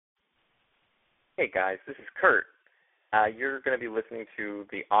Hey guys, this is Kurt. You're going to be listening to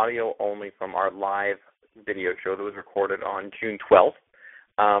the audio only from our live video show that was recorded on June 12th.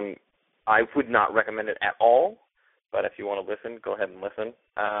 I would not recommend it at all, but if you want to listen, go ahead and listen.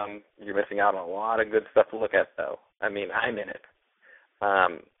 You're missing out on a lot of good stuff to look at, though. I mean, I'm in it.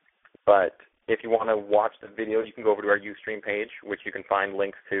 But if you want to watch the video, you can go over to our Ustream page, which you can find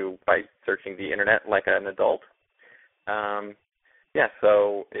links to by searching the internet like an adult.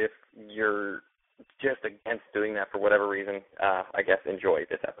 So if you're just against doing that for whatever reason, I guess enjoy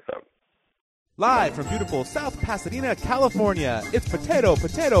this episode. Live from beautiful South Pasadena, California, it's Potato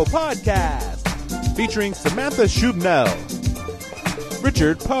Podcast, featuring Samantha Shubnell,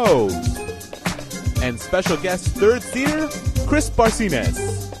 Richard Pose, and special guest third seater, Chris Barcines.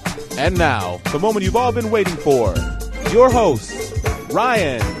 And now, the moment you've all been waiting for, your hosts,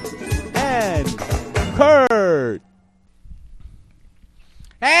 Ryan and Kurt.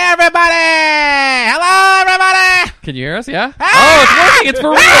 Hey, everybody! Hello, everybody! Can you hear us? Yeah? Ah! Oh, it's working! It's for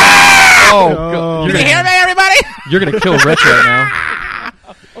real! Oh, Can you hear me, everybody? You're going to kill Rich right now.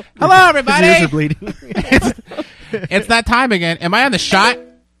 Hello, everybody! His ears are bleeding. It's that time again. Am I on the shot?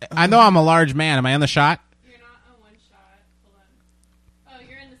 I know I'm a large man. Am I on the shot? You're not on one shot. Hold on. Oh,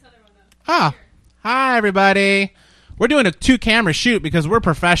 you're in this other one, though. Oh. Hi, everybody. We're doing a 2-camera shoot because we're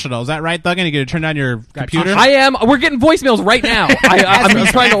professionals. Is that right, Duggan? You going to turn down your computer? I am. We're getting voicemails right now. I'm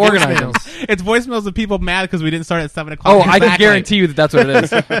trying to organize them. It's voicemails of people mad because we didn't start at 7 o'clock. Oh, I can guarantee you that's what it is.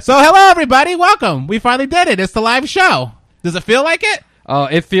 So, hello, everybody. Welcome. We finally did it. It's the live show. Does it feel like it?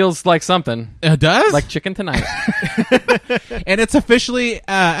 It feels like something. It does? Like Chicken Tonight. And it's officially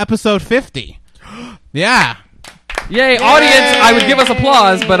episode 50. Yeah. Yay, audience. I would give us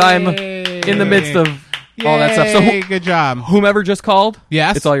applause, but I'm in the midst of all that stuff. So good job. whomever just called,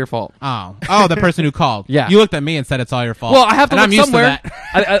 yes, it's all your fault. Oh, the person who called. Yeah. You looked at me and said it's all your fault. Well, I have to and look I'm used somewhere. to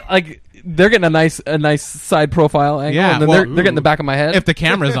that. Like they're getting a nice side profile angle. Yeah, and then well, they're getting the back of my head. If the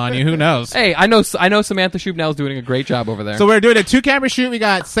camera's on you, who knows? Hey, I know Samantha Shubnell is doing a great job over there. So we're doing a 2-camera shoot. We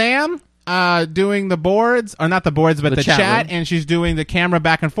got Sam doing the boards, or not the boards, but the chat, and she's doing the camera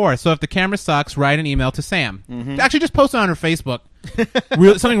back and forth. So if the camera sucks, write an email to Sam. Mm-hmm. Actually, just post it on her Facebook.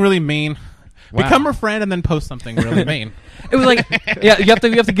 Something really mean. Wow. Become her friend and then post something really mean. It was like, yeah, you have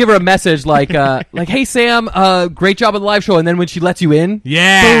to give her a message like, hey Sam, great job on the live show, and then when she lets you in, boom,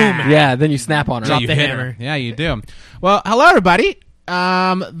 then you snap on her. Drop the hammer. Yeah, you do. Well, hello everybody.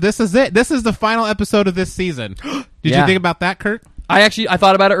 This is it. This is the final episode of this season. Did you think about that, Kurt? I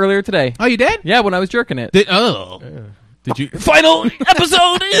thought about it earlier today. Oh, you did? Yeah, when I was jerking it. Did you final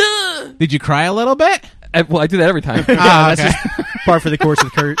episode? Did you cry a little bit? Well, I do that every time. That's just Par for the course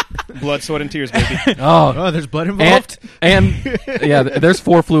with Kurt. Blood, sweat, and tears, baby. Oh, there's blood involved? And yeah, there's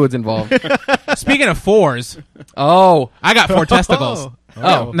 4 fluids involved. Speaking of 4s, I got 4 testicles.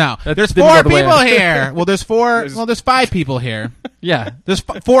 Oh, no. That There's didn't 4 go the way people I- here. Well, there's 4. Well, there's 5 people here. Yeah, There's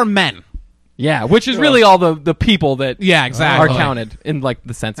 4 men. yeah, which is really all the people that Yeah, exactly. are counted in like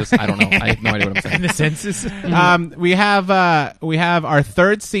the census. I don't know. I have no idea what I'm saying. The census? We have our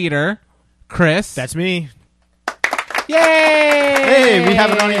third seater, Chris. That's me. Yay! Hey, we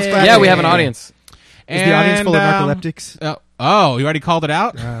have an audience clapping. Yeah, we have an audience. Is the audience full of narcoleptics? You already called it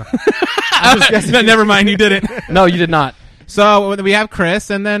out? I'm just guessing. Never mind, you did it. No, you did not. So we have Chris,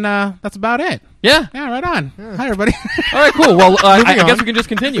 and then that's about it. Yeah. Yeah, right on. Hi, everybody. All right, cool. Well, I on. guess we can just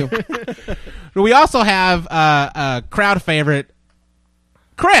continue. We also have a crowd favorite,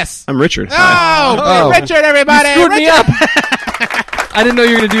 Chris. I'm Richard. Oh, Richard, everybody. You screwed me Richard. up. I didn't know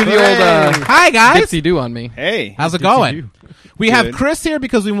you were going to do the old Hi, guys. Dixie do on me. Hey. How's it Dixie going? do. We have Chris here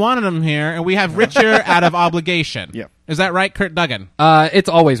because we wanted him here, and we have Richard out of obligation. Yeah. Is that right, Kurt Duggan? It's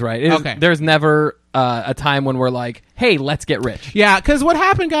always right. Okay. There's never a time when we're like, hey, let's get rich. Yeah, because what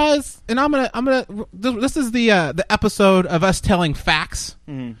happened, guys, and I'm gonna. This is the episode of us telling facts.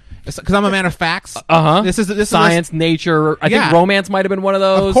 Because I'm a man of facts. This is Science, nature. I think romance might have been one of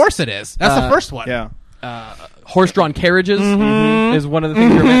those. Of course it is. That's the first one. Yeah. Horse-drawn carriages is one of the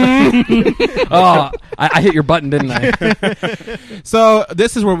things you're meant. I hit your button, didn't I? So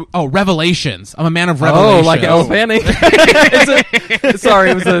this is where Revelations. I'm a man of revelations. Oh, like elephant.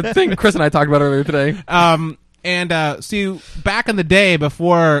 Sorry, it was a thing Chris and I talked about earlier today. And see, back in the day,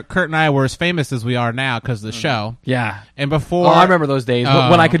 before Kurt and I were as famous as we are now because of the show. Yeah. And before... I remember those days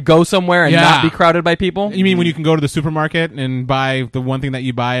when I could go somewhere and not be crowded by people. You mean when you can go to the supermarket and buy the one thing that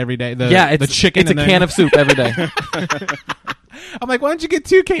you buy every day? The chicken. It's a can of soup every day. I'm like, why don't you get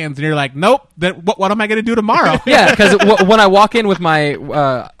 2 cans? And you're like, nope. Then what am I going to do tomorrow? Yeah, because when I walk in with my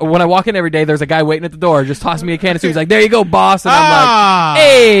when I walk in every day, there's a guy waiting at the door, just tossing me a can of soup. He's like, "There you go, boss," and I'm like,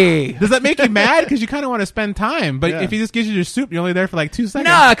 "Hey." Does that make you mad? Because you kind of want to spend time, but if he just gives you your soup, you're only there for like 2 seconds.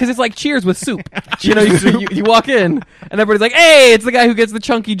 Nah, because it's like Cheers with soup. You walk in and everybody's like, "Hey, it's the guy who gets the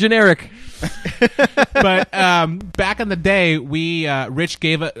chunky generic." But back in the day, Rich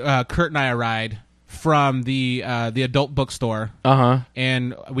gave Kurt and I a ride from the adult bookstore,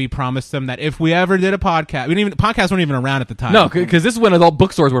 and we promised them that if we ever did a podcast, podcasts weren't even around at the time. No, because this is when adult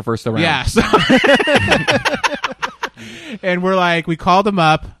bookstores were first around. Yeah, so and we called them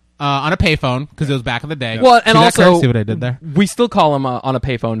up on a payphone because it was back in the day. Well, and also, see what I did there? We still call them on a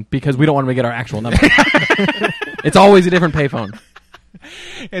payphone because we don't want them to get our actual number. It's always a different payphone.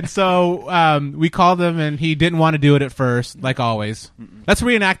 And so we called him, and he didn't want to do it at first, like always. Let's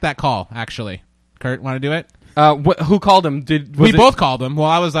reenact that call, actually. Kurt, want to do it? Who called him? We both called him. Well,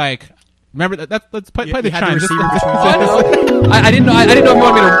 I was like, remember that? Let's play the chime. I didn't know if you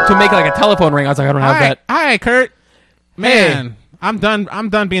wanted me to make like a telephone ring. I was like, I don't have that. Hi, Kurt. Man, Hey. I'm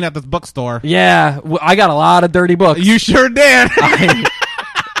done being at this bookstore. Yeah, I got a lot of dirty books. You sure did.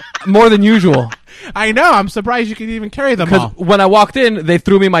 More than usual. I know. I'm surprised you could even carry them all. Because when I walked in, they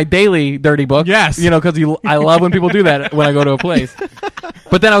threw me my daily dirty book. Yes. Because I love when people do that when I go to a place.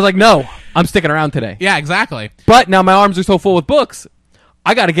 But then I was like, no, I'm sticking around today. Yeah, exactly. But now my arms are so full with books,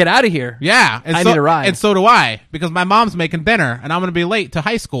 I got to get out of here. Yeah. And I need a ride. And so do I, because my mom's making dinner, and I'm going to be late to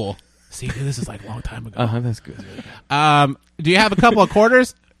high school. See, this is like a long time ago. That's good. Do you have a couple of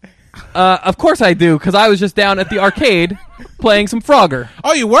quarters? Of course I do, because I was just down at the arcade playing some Frogger.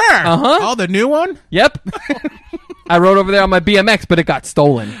 Oh, you were? Uh-huh. Oh, the new one? Yep. I rode over there on my BMX, but it got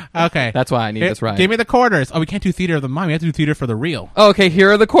stolen. Okay. That's why I need this ride. Give me the quarters. Oh, we can't do theater of the mind. We have to do theater for the real. Oh, okay,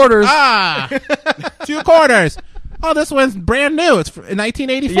 here are the quarters. 2 quarters. Oh, this one's brand new. It's in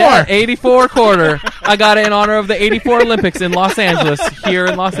 1984. Yeah, 84 quarter. I got it in honor of the 84 Olympics in Los Angeles, here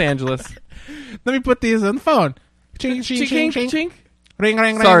in Los Angeles. Let me put these on the phone. Ching, ching, ching, ching. ching. Ring,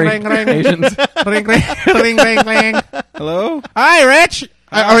 ring, ring, Sorry, ring, ring. Asians. Ring, ring, ring, ring, ring. Hello? Hi, Rich.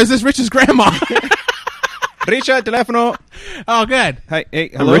 Or is this Rich's grandma? Richard, telefono. Oh, good. Hi,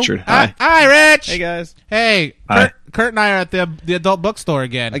 hey, I'm hello? Richard. Hi. Hi, Rich. Hey, guys. Hey, Hi. Kurt and I are at the adult bookstore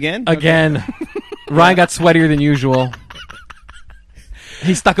again. Again. Ryan got sweatier than usual.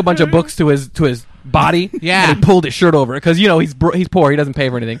 He stuck a bunch of books to his body. Yeah. And he pulled his shirt over because he's poor. He doesn't pay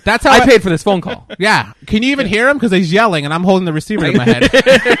for anything. That's how I paid for this phone call. Yeah. Can you even hear him? Because he's yelling, and I'm holding the receiver in my head.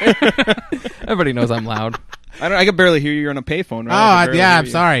 Everybody knows I'm loud. I can barely hear you. You're on a payphone, right? Oh, I can barely yeah, hear I'm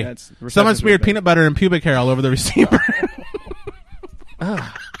you. sorry. Yeah, it's- Someone smeared reception's peanut butter and pubic hair all over the receiver.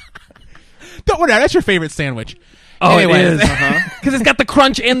 Don't worry, that's your favorite sandwich. Oh, Anyways. it is. Because it's got the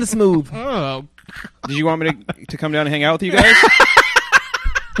crunch and the smooth. Oh, Did you want me to come down and hang out with you guys?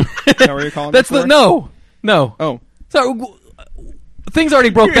 Is that what you're calling That's me for? No. Oh. So things already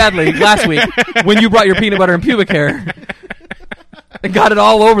broke badly last week when you brought your peanut butter and pubic hair and got it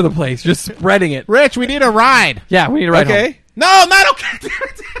all over the place, just spreading it. Rich, we need a ride. Yeah, we need to ride home. Okay. No, not okay.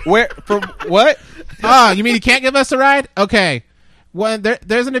 Where? For what? Oh, you mean you can't give us a ride? Okay. When there's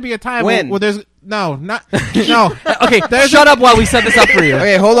going to be a time When? where there's no. Okay, shut up while we set this up for you.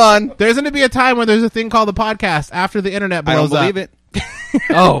 Okay, hold on. There's going to be a time when there's a thing called the podcast after the internet I don't blows up. believe it.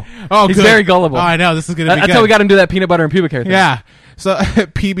 Oh, He's he's very gullible. Oh, I know this is going to be That's good. how we got him to do that peanut butter and pubic hair thing. Yeah. So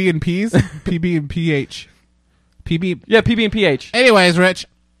PB and P's, PB and PH, PB. Yeah, PB and PH. Anyways, Rich,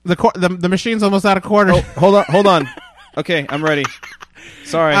 the machine's almost out of quarters. Oh, hold on. Okay, I'm ready.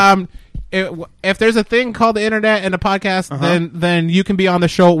 Sorry. If there's a thing called the internet and a podcast, then you can be on the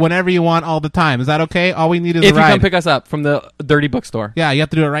show whenever you want, all the time. Is that okay? All we need is If a you ride. come pick us up from the dirty bookstore. Yeah, you have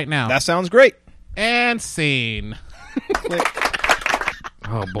to do it right now. That sounds great. And scene.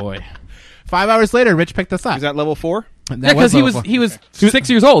 Oh boy. 5 hours later, Rich picked us up. Is that level 4? That Yeah, because level he was 6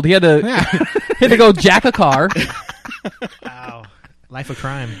 years old. He had to Yeah. go jack a car. Wow. Life of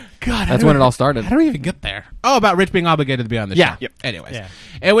crime. God, That's when it all started. How do we even get there? Oh, about Rich being obligated to be on the Yeah. show. Yep. Anyways. Yeah.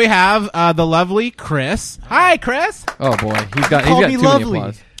 And we have the lovely Chris. Hi, Chris. Oh boy, he's got Call too me many lovely.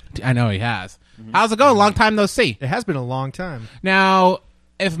 applause. I know he has. How's it going? Long time no see. It has been a long time. Now,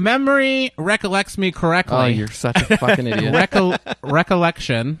 if memory recollects me correctly, Oh, you're such a fucking idiot.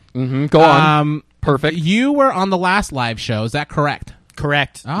 recollection. Go on. Perfect. You were on the last live show. Is that correct?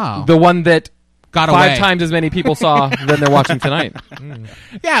 Correct. Oh, The one that got 5 away. times as many people saw than they're watching tonight,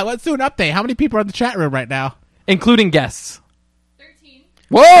 Yeah, let's do an update. How many people are in the chat room right now? including guests. 13.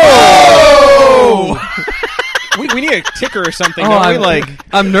 Whoa! We need need a ticker or something. Oh, don't we?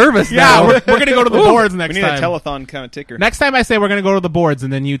 I'm nervous Yeah, now. we're going to go to the boards next we need time. a telethon kind of ticker. Next time I say we're going to go to the boards,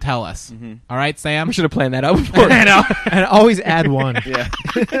 and then you tell us. All right, Sam? We should have planned that out before. I know. And always add one. Yeah.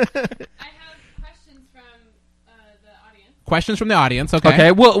 I have questions from the audience. Questions from the audience, okay.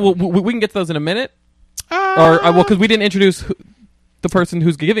 Okay, well, we can get to those in a minute. Because we didn't introduce the person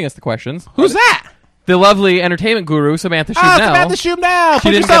who's giving us the questions. Who's that? The lovely entertainment guru, Samantha Oh, Schubnell. Samantha Schubnell. She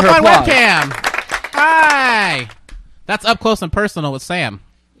Put didn't yourself get her on applause. webcam. Hi. That's up close and personal with Sam.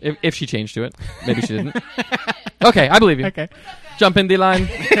 If she changed to it. Maybe she didn't. Okay, I believe you. Okay. Jump in the line.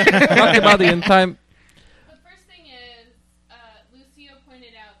 Talk about the end time. The first thing is, Lucio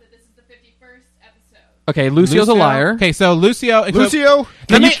pointed out that this is the 51st episode. Okay, Lucio's a liar. Okay, so Lucio. Lucio.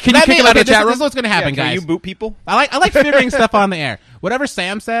 Can you kick him out of the chat room? This is what's going to happen, Can guys. you boot people? I like figuring stuff on the air. Whatever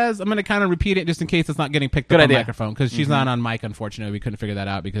Sam says, I'm going to kind of repeat it just in case it's not getting picked Good up idea. on microphone because she's not on mic. Unfortunately, we couldn't figure that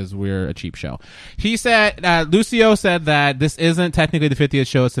out because we're a cheap show. He said Lucio said that this isn't technically the 50th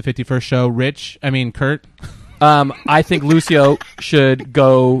show; it's the 51st show. Kurt. I think Lucio should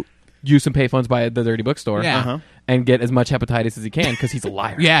go use some payphones by the Dirty Bookstore. Yeah. And get as much hepatitis as he can because he's a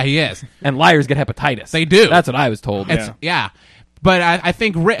liar. Yeah, he is. And liars get hepatitis. They do. That's what I was told. Yeah. But I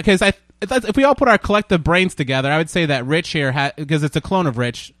think because if we all put our collective brains together, I would say that Rich here because it's a clone of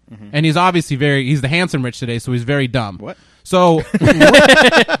Rich, and he's obviously he's the handsome Rich today, so he's very dumb. What? So,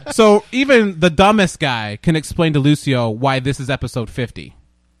 so even the dumbest guy can explain to Lucio why this is episode 50.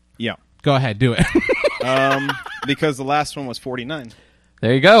 Yeah. Go ahead, do it. Because the last one was 49.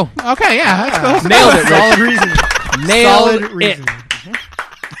 There you go. Okay, yeah, that's Nailed it, Solid reasoning. Nailed Solid it. reasoning.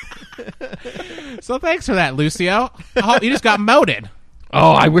 So thanks for that, Lucio. Oh, you just got moted.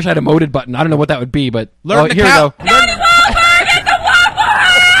 Oh, I wish I had a moded button. I don't know what that would be, but Learn to here count. we go.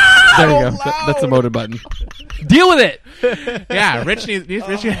 There you go. That's the moded button. Deal with it. Yeah, Rich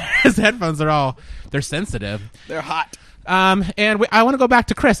his headphones they're sensitive. They're hot. And I want to go back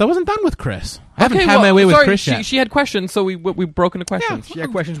to Chris. I wasn't done with Chris. I haven't had my way with sorry, Chris yet. She had questions, so we broke into questions. She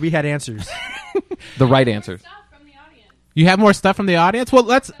had questions. We had answers. The right answers. Stuff from the audience. You have more stuff from the audience? Well,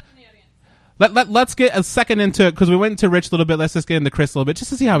 let's Stuff from the audience. let's get a second into it because we went into Rich a little bit. Let's just get into Chris a little bit just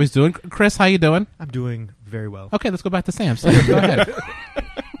to see how he's doing. Chris, how you doing? I'm doing very well. Okay, let's go back to Sam. Sam, go ahead. Okay, so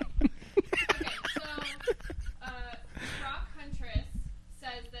Croc Huntress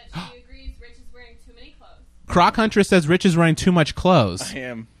says that she agrees Rich is wearing too many clothes. Croc Hunter says Rich is wearing too much clothes. I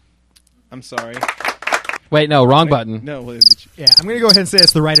am. I'm sorry. Wait, no, wrong button. No. Yeah, I'm going to go ahead and say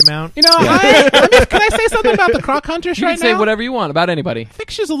it's the right amount. You know, can I say something about the Croc Huntress You right can say now? whatever you want about anybody. I think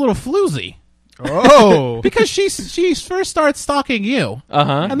she's a little floozy. Oh. Because she first starts stalking you,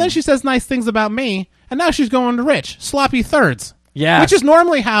 and then she says nice things about me, and now she's going to Rich. Sloppy thirds. Yeah. Which is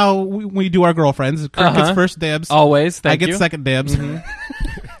normally how we do our girlfriends. Kurt gets first dibs. Always. I Thank get you. second dibs. And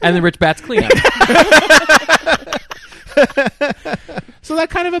then Rich bats clean up. So that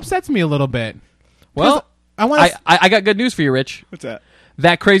kind of upsets me a little bit. Well, I want I got good news for you, Rich. What's that?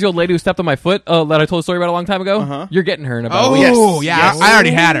 That crazy old lady who stepped on my foot that I told a story about a long time ago, you're getting her in about a week. Oh, yeah. Yes. I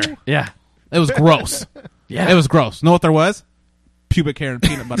already had her. Yeah. It was gross. Yeah. It was gross. Know what there was? Pubic hair and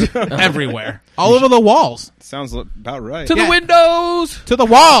peanut butter everywhere. All over the walls. Sounds about right. To Yeah. the windows! To the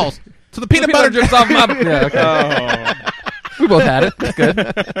walls. To the peanut butter. drips off my... Yeah, okay. Oh. We both had it. That's good.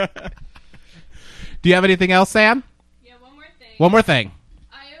 Do you have anything else, Sam? Yeah, one more thing. One more thing.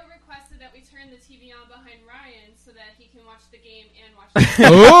 Io requested that we turn the TV on behind Ryan so that he can watch the game and watch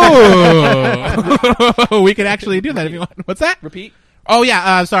the Ooh. We could actually do that if you want. What's that? Repeat. Oh,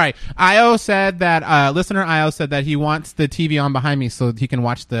 yeah. Sorry. Io said that, listener Io said that he wants the TV on behind me so he can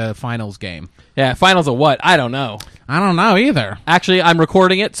watch the finals game. Yeah, finals of what? I don't know. I don't know either. Actually, I'm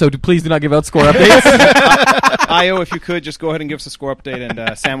recording it, so please do not give out score updates. Io, if you could, just go ahead and give us a score update,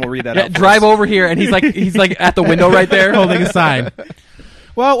 and Sam will read that Yeah, out. for drive us. over here, and he's like at the window right there. Holding a sign.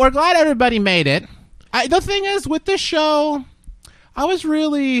 Well, we're glad everybody made it. The thing is, with this show, I was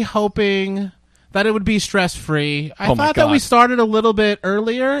really hoping that it would be stress-free. I Oh my thought that we God. started a little bit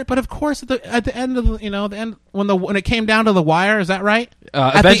earlier, but of course, at the end of the end when it came down to the wire, is that right?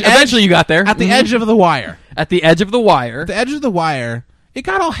 Eventually, you got there. At the edge of the wire. At the edge of the wire. The edge of the wire. It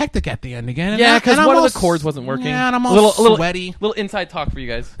got all hectic at the end again. Yeah, because and I'm one of all the cords wasn't working. Yeah, and I'm all sweaty. Little inside talk for you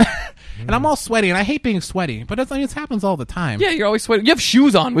guys. And I'm all sweaty, and I hate being sweaty, but it happens all the time. Yeah, you're always sweating. You have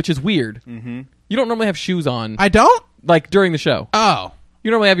shoes on, which is weird. Mm-hmm. You don't normally have shoes on, I don't? like during the show. Oh. You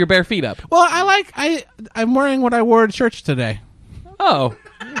normally have your bare feet up. Well, I'm wearing what I wore to church today. Oh,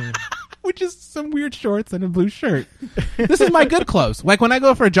 Which is some weird shorts and a blue shirt. This is my good clothes. Like when I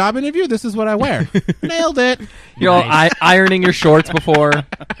go for a job interview, this is what I wear. Nailed it. you're all ironing your shorts before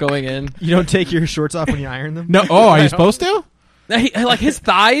going in. You don't take your shorts off when you iron them? No. Oh, are you supposed to? Like his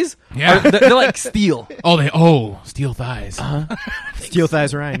thighs, Yeah. they're like steel. Steel thighs. Steel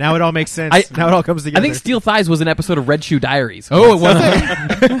thighs, Ryan. Now it all makes sense. Now it all comes together. I think Steel Thighs was an episode of Red Shoe Diaries. Oh, it was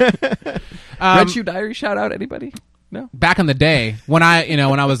it? Red Shoe Diaries. Shout out anybody? No. Back in the day, when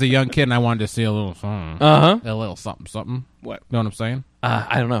I was a young kid and I wanted to see a little something, a little something. What? Know what I'm saying?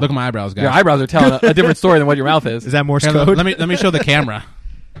 I don't know. Look at my eyebrows, guys. Your eyebrows are telling a different story than what your mouth is. Is that Morse Here, code? let me show the camera.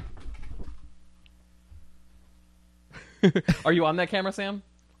 Are you on that camera, Sam?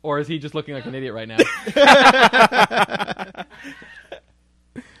 Or is he just looking like an idiot right now?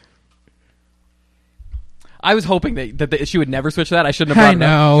 I was hoping that she would never switch that. I shouldn't have I brought it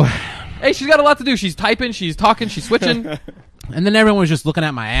up. know. Hey, she's got a lot to do. She's typing, she's talking, she's switching. And then everyone was just looking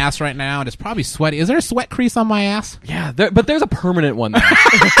at my ass right now, and it's probably sweaty. Is there a sweat crease on my ass? Yeah, but there's a permanent one there.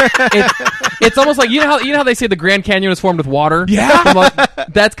 It's almost like you know how they say the Grand Canyon is formed with water. Yeah,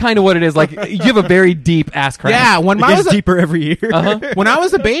 that's kind of what it is. Like you have a very deep ass crack. yeah. When It I gets was deeper every year. when I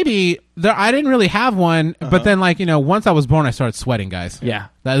was a baby, I didn't really have one. But then, once I was born, I started sweating, guys. yeah.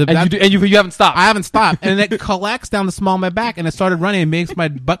 That- And you haven't stopped. I haven't stopped, and it collects down the small of my back, and it started running. And makes my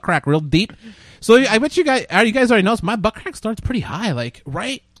butt crack real deep. So I bet you guys already noticed my butt crack starts pretty high, like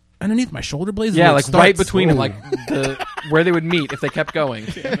right underneath my shoulder blades. Yeah, It like starts- right between them, like where they would meet if they kept going.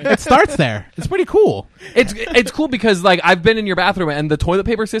 It starts there. It's pretty cool. It's cool because like I've been in your bathroom and the toilet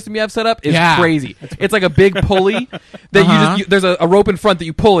paper system you have set up is Yeah. crazy. It's like a big pulley that there's a rope in front that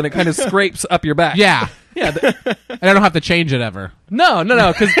you pull and it kind of scrapes up your back. Yeah, yeah. and I don't have to change it ever. No,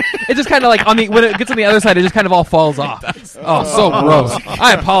 because it just kind of like when it gets on the other side, it just kind of all falls off. Oh, so gross.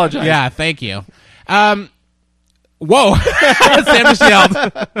 I apologize. Yeah, thank you. Whoa, Sam just yelled.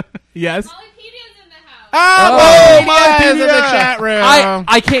 Yes. Mollypedia's in the house. Oh, Mollypedia in the chat room.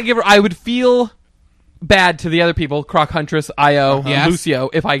 I can't give her. I would feel bad to the other people, Croc Huntress, Io, Yes. Lucio,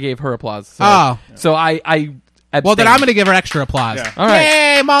 if I gave her applause. So, Oh. so I abstain. Well, then I'm going to give her extra applause. Yeah. All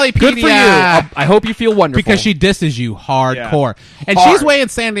right. Yay, Mollypedia. Good for you. I hope you feel wonderful Because she disses you hardcore. And Hard. she's way in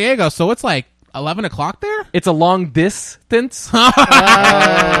San Diego, so it's like 11 o'clock there? It's a long distance. What?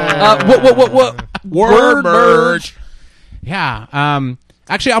 Word merge. Yeah.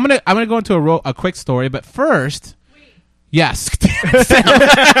 Actually, I'm gonna go into a quick story, but first, yes.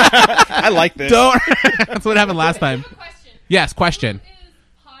 I like this. That's what happened last time. Question. Yes, question. Who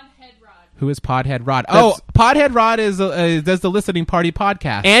is Podhead Rod? Who is Podhead Rod? Oh, Podhead Rod does the Listening Party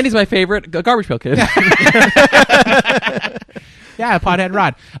podcast. And he's my favorite Garbage Pail Kid. Yeah, Podhead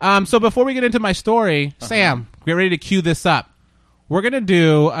Rod. So before we get into my story, Sam, get ready to cue this up. We're going to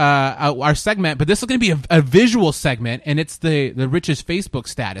do our segment, but this is going to be a visual segment, and it's the Rich's Facebook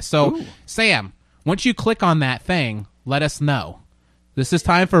status. So, Sam, once you click on that thing, let us know. This is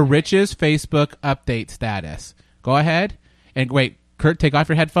time for Rich's Facebook update status. Go ahead. And wait, Kurt, take off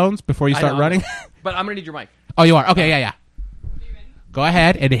your headphones before you start running. But I'm going to need your mic. Oh, you are? Okay, yeah. Go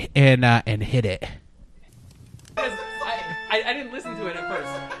ahead and hit it. I didn't listen to it at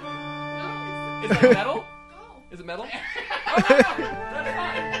first. Is it metal? Is it metal? Oh, no. That's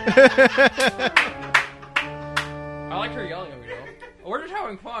fine. I like her yelling at me, though. We're just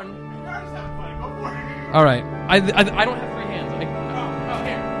having fun. All right. I don't have three hands. Here.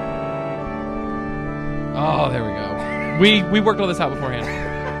 Oh, there we go. We worked all this out beforehand.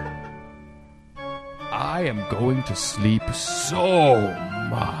 I am going to sleep so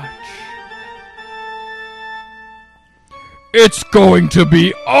much. It's going to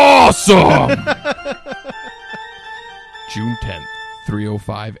be awesome! June 10th,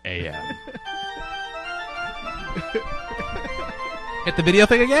 3:05 a.m. Hit the video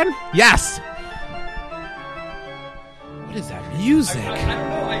thing again? Yes. What is that music? I don't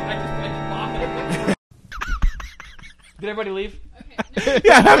know. I just Did everybody leave?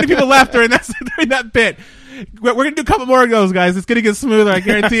 Yeah, how many people left during that bit? We're gonna do a couple more of those, guys. It's gonna get smoother, I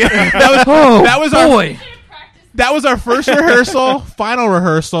guarantee you. That was our first rehearsal, final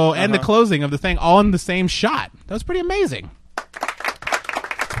rehearsal, and the closing of the thing, all in the same shot. That was pretty amazing.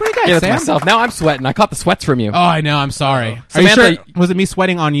 It's pretty good, Yeah, that's Sam. myself. Now I'm sweating. I caught the sweats from you. Oh, I know. I'm sorry. Are you Samantha- sure? Was it me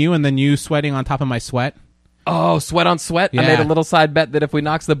sweating on you and then you sweating on top of my sweat? Oh, sweat on sweat. Yeah. I made a little side bet that if we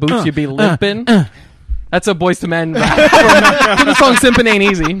knocks the boots, you'd be limping. That's a Boys to Men rap. From the song Simpin' Ain't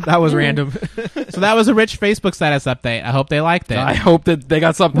Easy. That was random. So that was a Rich Facebook status update. I hope they liked it. I hope that they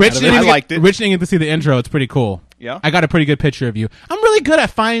got something Rich out of didn't it. I get- liked it. Rich didn't get to see the intro. It's pretty cool. Yeah? I got a pretty good picture of you. I'm really good at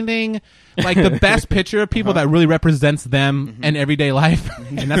finding like the best picture of people that really represents them in everyday life,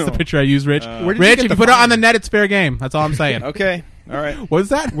 and that's the picture I use, Rich. Where did you Rich, get if the you put it on fine? the net, it's fair game. That's all I'm saying. Okay. All right. What is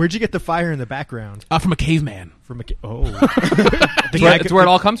that? Where'd you get the fire in the background? From a caveman. From a It's where it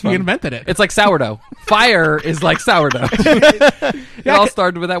all comes from. He invented it. It's like sourdough. Fire is like sourdough. It all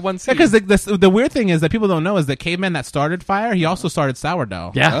started with that one seed. Because the weird thing is that people don't know is the caveman that started fire, he also started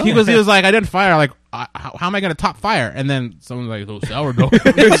sourdough. Yeah. He was like, I did fire. Like, how am I going to top fire? And then someone's like, oh, sourdough.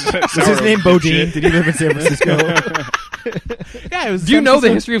 Was his name Bodine? Did he live in San Francisco? Yeah, it was. Do you know the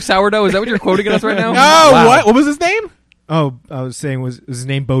history of sourdough? Is that what you're quoting at us right now? Oh, Wow. what? What was his name? Oh, I was saying, was his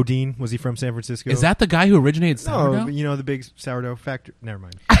name Bodine? Was he from San Francisco? Is that the guy who originated sourdough? No, you know the big sourdough factory. Never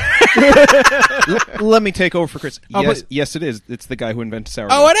mind. Let me take over for Chris. Oh, Yes, but- yes, it is. It's the guy who invented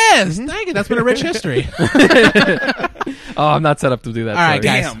sourdough. Oh, it is. Thank you. That's been a rich history. Oh, I'm not set up to do that. All right,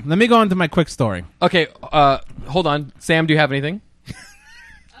 sorry. guys. Let me go on to my quick story. Okay, hold on. Sam, do you have anything?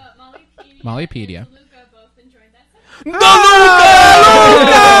 Mollypedia. and Luca both enjoyed that.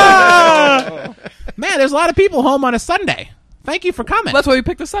 Man, there's a lot of people home on a Sunday. Thank you for coming. That's why we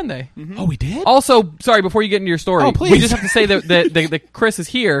picked a Sunday. Oh, we did? Also, sorry, before you get into your story, Oh, please. we just have to say that Chris is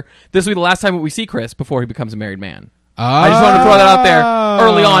here. This will be the last time we see Chris before he becomes a married man. I just wanted to throw that out there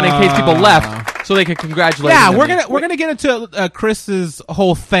early on in case people left, so they can congratulate. Yeah, him. we're gonna get into Chris's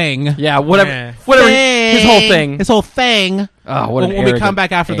whole thing. Yeah, whatever, Yeah. his whole thing. His whole thing. Oh, what an when we come arrogant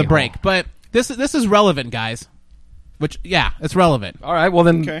back after the a-hole. break. But this is relevant, guys. Which, yeah, it's relevant. All right, well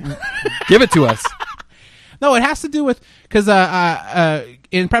then, Okay. give it to us. No, it has to do with because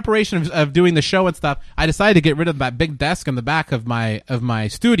in preparation of doing the show and stuff, I decided to get rid of that big desk in the back of my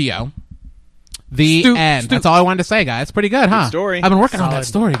studio. The end. That's all I wanted to say, guys. Pretty good, huh? story. I've been working on that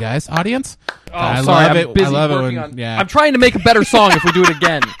story, guys. Audience. Oh, I sorry, love I'm it. busy I love it working when, on. yeah. I'm trying to make a better song if we do it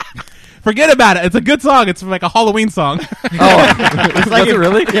again. Forget about it. It's a good song. It's like a Halloween song. It's like it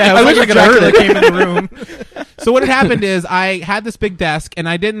really? Yeah, I wish I could have heard it. came in the room. So what had happened is I had this big desk and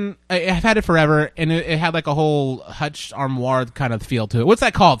I've had it forever and it had like a whole hutch armoire kind of feel to it. What's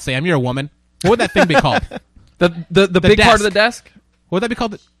that called, Sam? You're a woman. What would that thing be called? The big part of desk. the desk? What would that be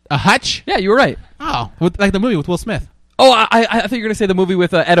called? A hutch? Yeah, you were right. Oh, like the movie with Will Smith. Oh, I thought you were going to say the movie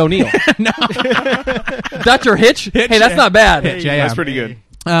with Ed O'Neill. No. That's your hitch? Hey, that's not bad. Hitch, yeah. That's pretty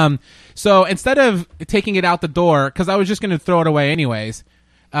good. So instead of taking it out the door, because I was just going to throw it away anyways,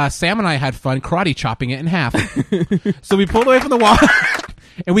 Sam and I had fun karate chopping it in half. So we pulled away from the wall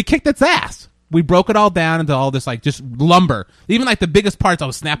and we kicked its ass. We broke it all down into all this like just lumber. Even like the biggest parts, I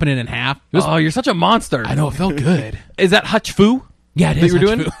was snapping it in half. It was, Oh, you're such a monster. I know, it felt good. Is that Hutch Fu? Yeah, it That is. you were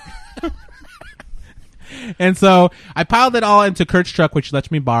Hutch doing? Fu. And so I piled it all into Kurt's truck, which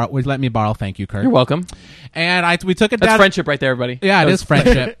let me borrow. Thank you, Kurt. You're welcome. And we took it That's down. friendship right there, everybody. Yeah, it That is was-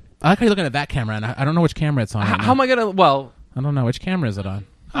 friendship. I like how you're looking at that camera, and I don't know which camera it's on. right How am now. I going to... Well, I don't know which camera is it on.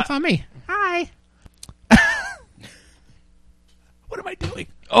 Oh, it's on me. Hi. What am I doing?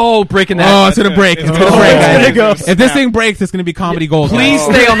 oh, breaking Oh, that. it's gonna break. It's Oh, gonna break. it's guys. gonna go. If this thing breaks, it's gonna be comedy gold. Please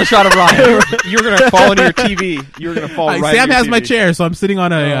guys. stay on the shot of Ryan. You're going to fall into your TV. You're going to fall right Sam into has your my TV. chair, so I'm sitting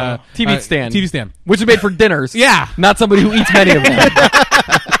on a TV stand. TV stand. Which is made for dinners. Yeah. Not somebody who eats many of them.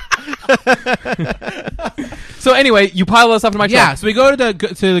 So anyway, you pile us up in my truck. Yeah. So we go to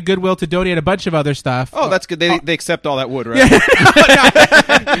the Goodwill to donate a bunch of other stuff. Oh, that's good. They accept all that wood, right?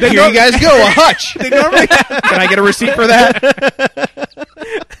 They Here you guys go, a hutch. They normally Can I get a receipt for that?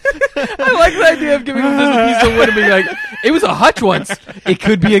 I like the idea of giving them this piece of wood and being like, it was a hutch once. It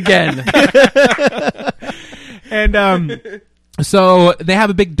could be again. And so they have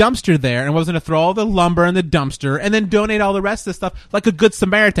a big dumpster there, and I was going to throw all the lumber in the dumpster and then donate all the rest of the stuff like a good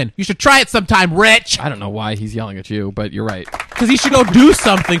Samaritan. You should try it sometime, Rich, I don't know why he's yelling at you, but you're right. because you should go do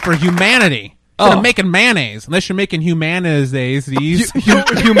something for humanity. Instead Oh. of making mayonnaise, unless you're making humanese, these.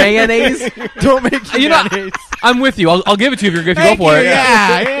 Mayonnaise? Don't make You know, I'm with you. I'll give it to you if you go for it.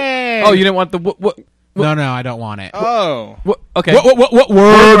 Yeah. Yay. Oh, you didn't want the what? No, I don't want it. Oh. Okay. What word?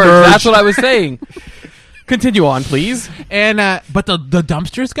 Words. That's what I was saying. Continue on, please. And but the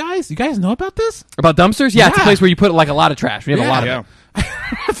dumpsters, guys, you guys know about this? About dumpsters? Yeah, it's a Yeah. place where you put like a lot of trash. We have a lot of Yeah. it.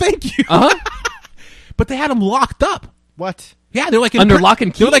 Thank you. Uh huh. But they had them locked up. What? Yeah, they're like in Under lock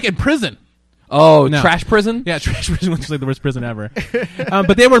and key? They were like in prison. Oh, No. trash prison? Yeah, trash prison, which is like the worst prison ever.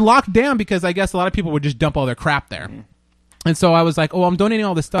 But they were locked down because I guess a lot of people would just dump all their crap there. And so I was like, "Oh, I'm donating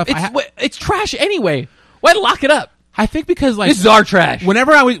all this stuff." It's trash anyway. Why lock it up? I think because like This is our trash.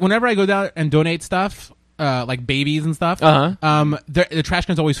 whenever I go down and donate stuff, like babies and stuff. The trash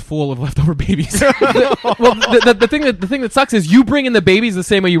can's always full of leftover babies. Well, the thing that sucks is you bring in the babies the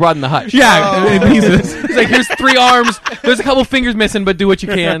same way you brought in the hutch. In pieces. It's like here's 3 arms. There's a couple fingers missing, but do what you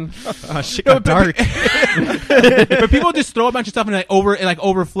can. Shit got dark. But people just throw a bunch of stuff and it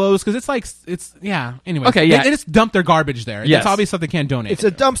overflows because anyway. Okay, yeah. They just dump their garbage there. Yes. It's obvious stuff they can't donate. It's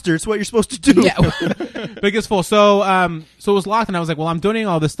a dumpster. It's what you're supposed to do. Yeah. But it gets full. So it was locked, and I was like, well, I'm donating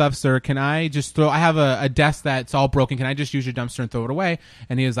all this stuff, sir. Can I just I have a desk that's all broken. Can I just use your dumpster and throw it away?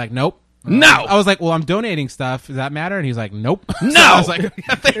 And he was like, nope. No. I was like, well, I'm donating stuff. Does that matter? And he's like, nope. No. So I was like,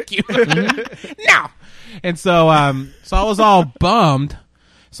 yeah, thank you. No. And so I was all bummed.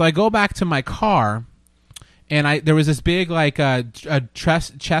 So I go back to my car, and there was this big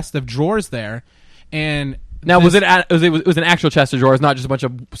chest of drawers there, and now was it an actual chest of drawers, not just a bunch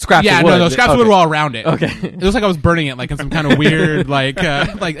of scraps of wood? Yeah, no, scraps of wood were all around it. Okay. It looks like I was burning it like in some kind of weird like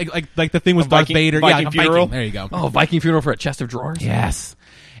the thing was Darth Vader. Viking like funeral? Viking. There you go. Oh, Viking funeral for a chest of drawers? Yes.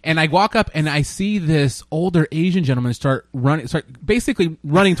 And I walk up and I see this older Asian gentleman start basically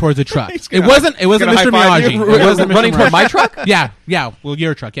running towards the truck. It wasn't Mr. Miyagi. It wasn't running toward my truck? Yeah. Well,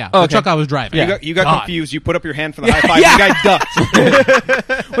 your truck, yeah. Oh, the okay. truck I was driving. You got confused. You put up your hand for the high five. Yeah. The guy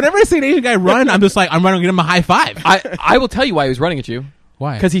ducked. Whenever I see an Asian guy run, I'm just like, I'm running to get him a high five. I will tell you why he was running at you.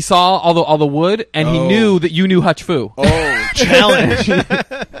 Why? Because he saw all the wood, and he knew that you knew Hutch Fu. Oh, challenge.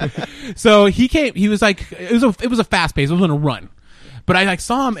 So he came. He was like, it was a fast pace. It wasn't a run. But I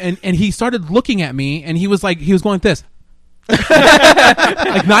saw him and he started looking at me and he was going like this.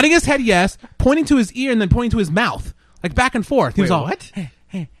 Like nodding his head yes, pointing to his ear and then pointing to his mouth. Like back and forth. He was all what?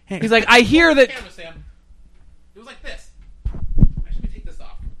 Hey. He's like, I hear that. Camera, Sam. It was like this. Actually, take this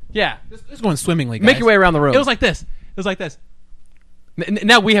off. Yeah. This is going swimmingly, guys. Make your way around the room. It was like this.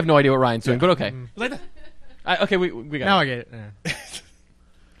 Now we have no idea what Ryan's doing, but okay. It was like this. Okay, we got Now it. I get it. Yeah.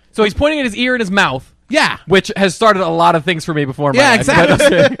 So he's pointing at his ear and his mouth. Yeah. Which has started a lot of things for me before in my Yeah, life. exactly.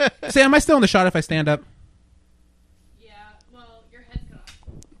 Okay. Sam, am I still in the shot if I stand up? Yeah, well, your head's cut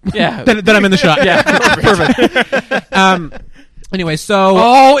off. Yeah. Then I'm in the shot. Yeah. Perfect. Anyway,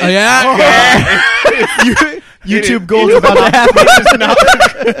 so yeah. YouTube gold about to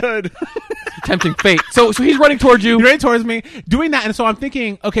happen. Good. Tempting fate. So he's running towards you. He's running towards me, doing that, and so I'm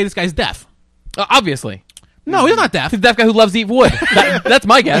thinking, okay, this guy's deaf. Obviously. No, he's not deaf. He's a deaf guy who loves to eat wood. That's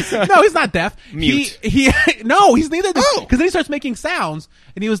my guess. No, he's not deaf. Mute. No, he's neither. Because then he starts making sounds,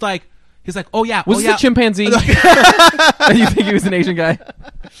 and he's like, oh yeah, Was oh, this yeah. a chimpanzee? And you think he was an Asian guy?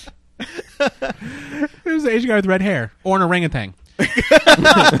 It was an Asian guy with red hair or an orangutan. So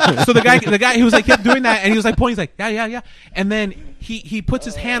the guy, he was like kept doing that, and he was like pointing, he's like, yeah, and then he puts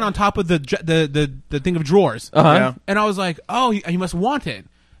his hand on top of the thing of drawers, Yeah. and I was like, oh, he must want it.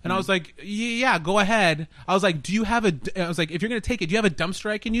 And I was like, yeah, go ahead. I was like, I was like, if you're going to take it, do you have a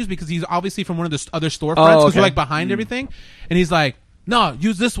dumpster I can use? Because he's obviously from one of the other storefronts, because okay. we're like behind everything. And he's like, no,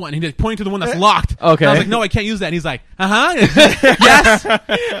 use this one. And he's pointing to the one that's locked. Okay. And I was like, no, I can't use that. And he's like, yes.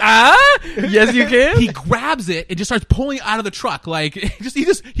 Yes, you can. He grabs it and just starts pulling it out of the truck. Like,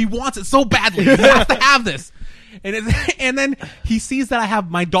 he wants it so badly. He has to have this. And then he sees that I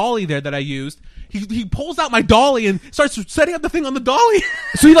have my dolly there that I used. He pulls out my dolly and starts setting up the thing on the dolly.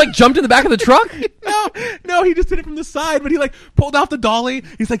 So he like jumped in the back of the truck? No, he just did it from the side, but he like pulled out the dolly.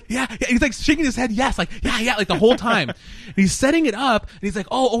 He's like, yeah. He's like shaking his head, yes, like, yeah, like the whole time. And he's setting it up, and he's like,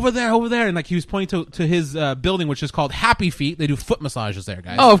 oh, over there. And like he was pointing to his building, which is called Happy Feet. They do foot massages there,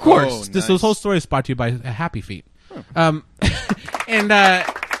 guys. Oh, of course. This whole story is brought to you by Happy Feet. And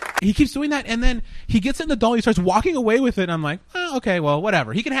he keeps doing that, and then he gets in the dolly, he starts walking away with it, and I'm like, oh, okay, well,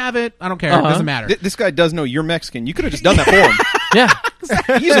 whatever. He can have it. I don't care. It doesn't matter. This guy does know you're Mexican. You could have just done that for him. Yeah.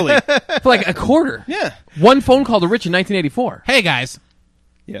 Easily. For like a quarter. Yeah. One phone call to Rich in 1984. Hey, guys,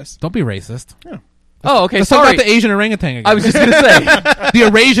 Yes. don't be racist. Oh, okay. Let's talk Sorry. about the Asian orangutan again. I was just going to say. The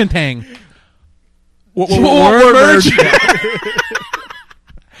Eurasian tang. Word merge. Word merge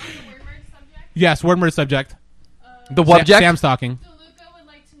subject. Yes, word merge subject. The wubject? Sam's talking. So Luca would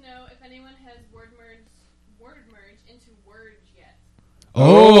like to know if anyone has word merge into words yet.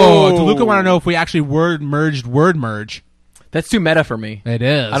 Oh, DeLuca want to know if we actually word merge. That's too meta for me. It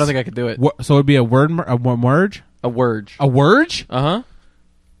is. I don't think I could do it. So it'd be a word merge? A word. A word? Uh-huh.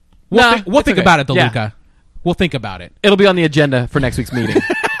 We'll think about it, DeLuca. Yeah. We'll think about it. It'll be on the agenda for next week's meeting.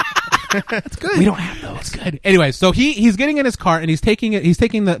 That's good. We don't have those. That's good. Anyway, so he's getting in his car and he's taking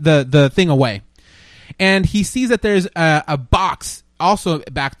the thing away. And he sees that there's a box also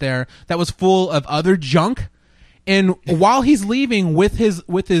back there that was full of other junk. And while he's leaving with his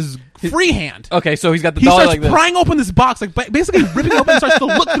free hand, Okay, so he's got the he dolly starts like this. prying open this box, like basically ripping open, and starts to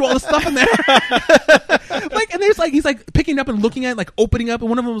look through all the stuff in there. Like, and there's like he's like picking up and looking at it, like opening up, and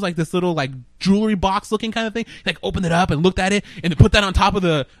one of them was like this little like jewelry box looking kind of thing. He, like opened it up and looked at it, and then put that on top of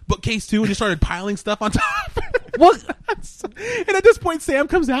the bookcase too, and just started piling stuff on top. What? And at this point, Sam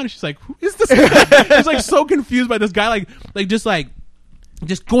comes out, and she's like, "Who is this guy?" She's like so confused by this guy,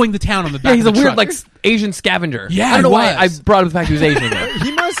 just going to town on the back. Yeah, he's of a the weird truck. like Asian scavenger. Yeah, I don't know he why I was. brought up the fact he was Asian. Though.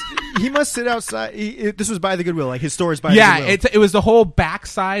 He must sit outside. This was by the Goodwill. Like his store is by the Yeah, Goodwill. it was the whole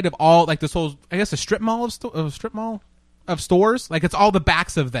backside of all like this whole, I guess, a strip mall of stores. Like it's all the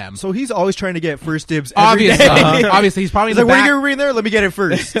backs of them. So he's always trying to get first dibs. Every Obviously, day. obviously, he's probably He's in like, the what are you back. gonna read there? Let me get it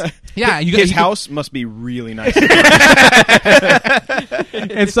first. Yeah, His house must be really nice.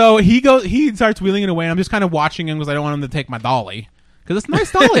 And so he starts wheeling it away. And I'm just kind of watching him because I don't want him to take my dolly because it's a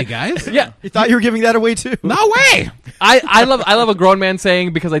nice dolly, guys. Yeah, You thought you were giving that away too? No way. I love a grown man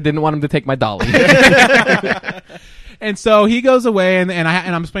saying because I didn't want him to take my dolly. And so he goes away, and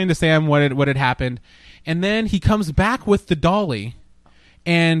I'm explaining to Sam what had happened, and then he comes back with the dolly,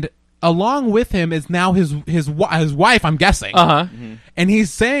 and along with him is now his wife, I'm guessing. Uh huh. And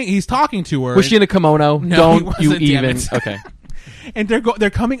he's talking to her. Was she in a kimono? No, Don't he you wasn't, damn even? it. Okay. And they're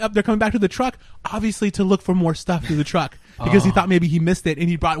coming back to the truck, obviously to look for more stuff through the truck because he thought maybe he missed it, and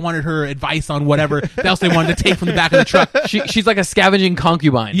he wanted her advice on whatever else they wanted to take from the back of the truck. She's like a scavenging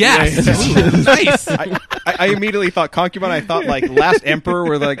concubine. Yes, nice. I immediately thought concubine. I thought like Last Emperor,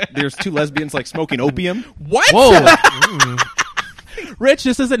 where like there's two lesbians like smoking opium. What? Whoa. Rich,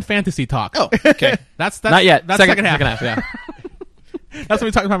 this isn't fantasy talk. Oh, okay. That's Not yet. That's second half. Yeah. That's what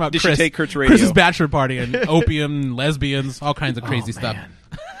we're talking about. Did she Chris. take Kurt's radio? Chris's bachelor party and opium, lesbians, all kinds of crazy stuff.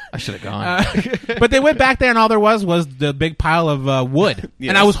 I should have gone. But they went back there, and all there was the big pile of wood. Yes.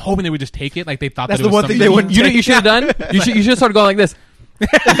 And I was hoping they would just take it, like they thought That's that it the was one thing something- they wouldn't You know what you should have done? You should have started going like this. And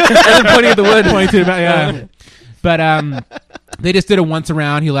then pointing at the wood. Pointing to the back, yeah. But they just did it once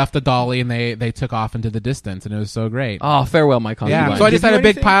around. He left the dolly, and they took off into the distance, and it was so great. Oh, farewell, my concubine. Yeah, so I just Did had you a big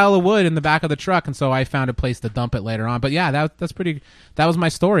anything? pile of wood in the back of the truck, and so I found a place to dump it later on. But yeah, that's pretty. That was my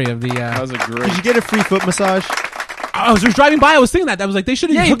story of the. That was a great. Did you get a free foot massage? I was just driving by. I was thinking that. I was like, they should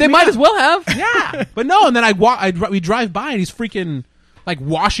have. Yeah, they might as well have. Yeah, but no. And then we drive by, and he's freaking like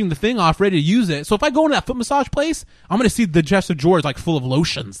washing the thing off, ready to use it. So if I go into that foot massage place, I'm gonna see the chest of drawers like full of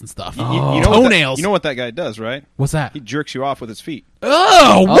lotions and stuff. You know what Toenails. you know what that guy does, right? What's that? He jerks you off with his feet.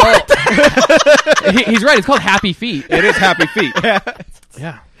 Oh, what? He's right. It's called Happy Feet. It is happy feet.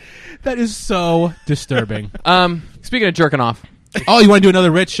 Yeah, that is so disturbing. Speaking of jerking off. Oh, you want to do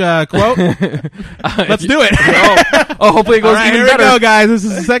another Rich quote? Let's do it. Oh, hopefully it goes All right, even here better. we go, guys. This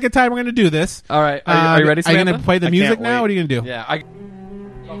is the second time we're going to do this. All right. Are you ready, Are you Samantha? going to play the I music can't now? wait. What are you going to do? Yeah.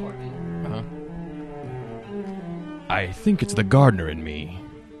 I think it's the gardener in me,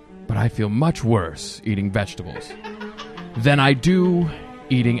 but I feel much worse eating vegetables than I do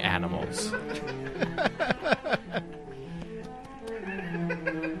eating animals.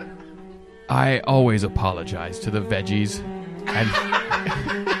 I always apologize to the veggies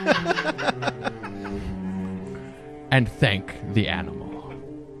and thank the animal.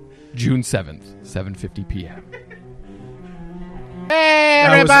 June 7th, 7:50 p.m. Hey,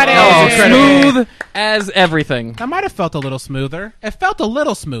 everybody! Oh, was incredible. smooth as everything. That might have felt a little smoother. It felt a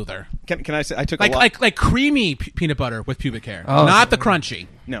little smoother. Can I say I took a lot? Like creamy peanut butter with pubic hair. Oh. Not the crunchy.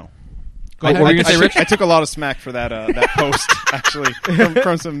 No. Go Wait, ahead. what were you gonna say, Rich? I took a lot of smack for that post actually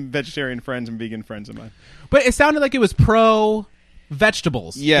from some vegetarian friends and vegan friends of mine. But it sounded like it was pro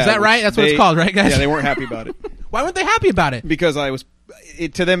vegetables. Yeah, Is that which right? That's what it's they- called, right, guys? Yeah, they weren't happy about it Why weren't they happy about it? because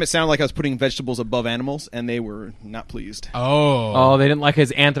to them it sounded like I was putting vegetables above animals, and they were not pleased. Oh. Oh, they didn't like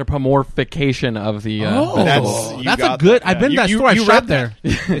his anthropomorphication of the. You That's a got good. that, I've been yeah. to that You- store. I you shop read there.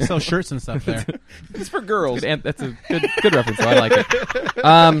 They sell shirts and stuff there. It's for girls. That's a good reference. Though. I like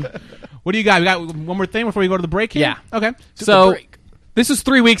it. What do you got? We got one more thing before we go to the break here? Yeah. Okay. So this was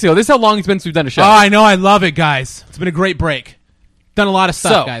 3 weeks ago. This is how long it's been since we've done a show. Oh, I know. I love it, guys. It's been a great break. Done a lot of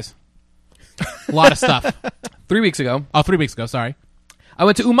stuff, So- guys. A lot of stuff. 3 weeks ago, Oh, 3 weeks ago. Sorry. I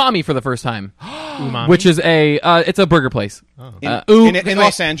went to Umami for the first time, which is it's a burger place. In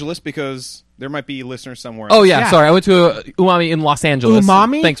Los Angeles, because there might be listeners somewhere else. Oh yeah, Yeah. sorry, I went to Umami in Los Angeles.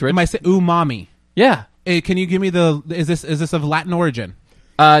 Umami? Thanks, Rich. Am I say umami? Yeah. Hey, can you give me is this of Latin origin?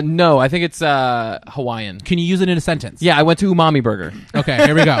 No, I think it's Hawaiian. Can you use it in a sentence? Yeah, I went to Umami Burger. Okay,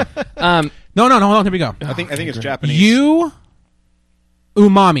 here we go. No, hold on. Here we go. I think it's Japanese.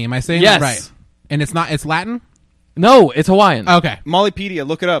 Umami. Am I saying Yes. that right? And it's Latin? No, it's Hawaiian. Okay. Mollypedia,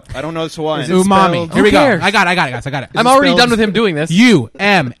 look it up. I don't know this Hawaiian. Is it Umami. spelled- Here we Who go. cares? I got it, guys. I got it. I'm already spelled- done with him doing this.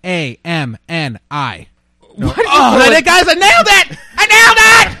 UMAMNI. Why did you Oh, throw it? guys, I nailed it! I nailed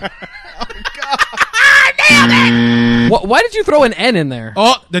it! Why did you throw an N in there?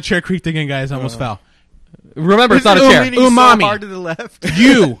 Oh, the chair creaked again, guys. Almost fell. Remember, it's not a chair. Umami. So hard to the left.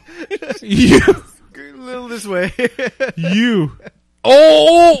 You. A little this way. You.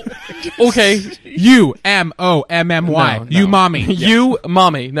 Oh, okay. U-M-O-M-M-Y. No. You mommy. You,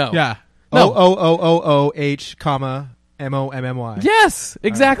 mommy. No. Yeah. No. O-O-O-O-H, comma, M-O-M-M-Y. Yes,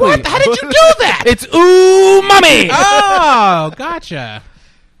 exactly. What? How did you do that? It's umami. Oh, gotcha.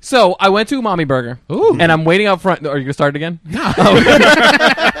 So I went to Umami Burger. Ooh. And I'm waiting out front. Are you gonna start it again? No.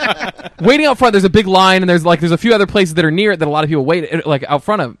 Waiting out front. There's a big line, and there's a few other places that are near it that a lot of people wait like out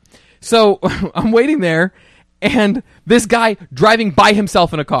front of. So I'm waiting there, and this guy driving by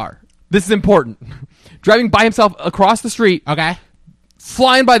himself in a car. This is important. Driving by himself across the street, Okay.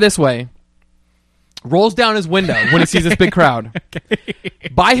 flying by this way, rolls down his window when he sees this big crowd.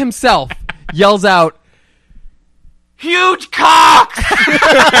 By himself, yells out, "Huge cock!"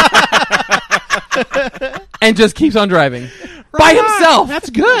 and just keeps on driving. By himself. That's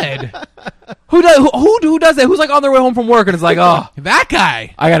good. Who does that? Who's like on their way home from work and is like, oh, That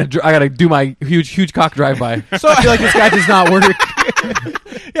guy. I gotta do my huge cock drive by. So I feel like this guy does not work.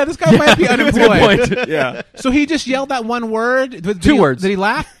 Yeah, this guy might be unemployed. Point. Yeah. So he just yelled that one word. Did Two he- words. Did he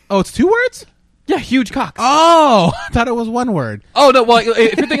laugh? Oh, it's 2 words? Yeah, huge cock. Oh, I thought it was 1 word. Oh no, well if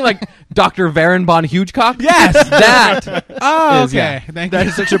you're thinking like Dr. Varenbon huge cock, Yes. that Oh, Is, okay. yeah. Thank That you.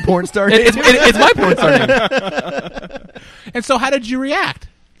 is such a porn star. it's my porn star name. And so how did you react?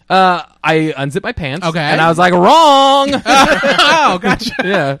 I unzipped my pants. Okay. And I was like, wrong. Oh, gotcha.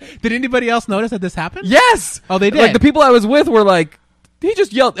 Yeah. Did anybody else notice that this happened? Yes. Oh, they did? Like the people I was with were like, he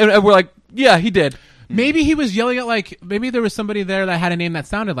just yelled, and we're like, yeah, he did. Maybe he was yelling at maybe there was somebody there that had a name that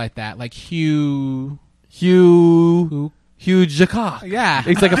sounded like that, like Hugh. Huge cock. Yeah.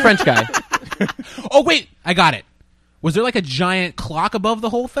 It's like a French guy. Oh, wait, I got it. Was there like a giant clock above the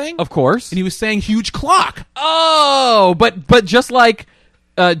whole thing? Of course. And he was saying huge clock. Oh, but just like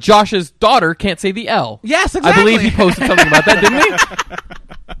Josh's daughter can't say the L. Yes, I exactly. believe he posted something about that, didn't he?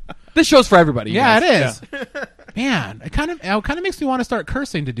 This show's for everybody. you Yeah, guys. it is. Man, it kind of makes me want to start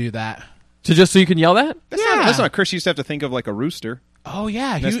cursing to do that. Just so you can yell that? That's not a curse. You used to have to think of like a rooster. Oh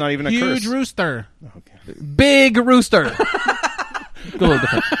yeah, That's not even a huge curse. rooster. Big rooster. A little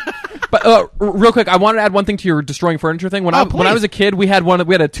different. But real quick, I wanted to add one thing to your destroying furniture thing. When I please. was a kid, we had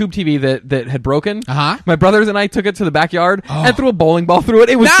a tube TV that had broken. Uh-huh. My brothers and I took it to the backyard and threw a bowling ball through it.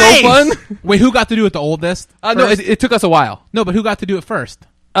 It was Nice! so fun. Wait, who got to do it the oldest? No, first? it took us a while. No, but who got to do it first?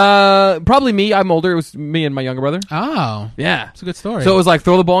 Probably me. I'm older. It was me and my younger brother. Oh, Yeah. it's a good story. So it was like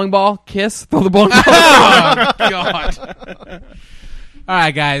throw the bowling ball, kiss, throw the bowling ball. Oh God! All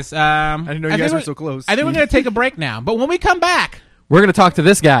right, guys. I didn't know you guys were so close. I think we're gonna take a break now. But when we come back, We're going to talk to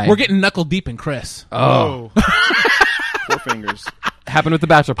this guy. we're getting knuckle deep in Chris. Oh. 4 fingers. Happened with the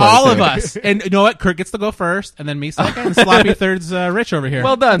bachelor party. All too. of us. And you know what? Kurt gets to go first, and then me second, and Sloppy Third's Rich over here.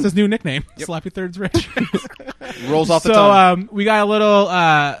 Well done. That's his new nickname. Sloppy Third's Rich. Rolls off the So tongue. we got a little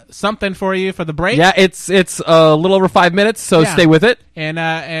something for you for the break. Yeah, it's a little over 5 minutes, so Yeah. stay with it. And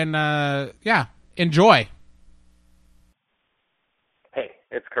yeah, enjoy. Hey,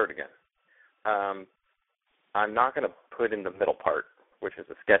 it's Kurt again. I'm not going to put in the middle part, which is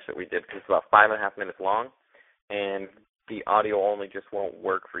a sketch that we did, because it's about 5.5 minutes long, and the audio only just won't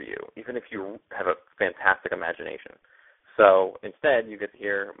work for you, even if you have a fantastic imagination. So instead, you get to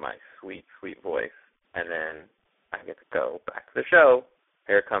hear my sweet, sweet voice, and then I get to go back to the show.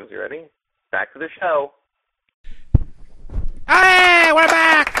 Here it comes. You ready? Back to the show. Hey, we're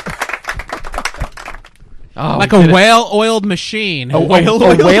back. Oh, Like we a did it. well-oiled machine. A whale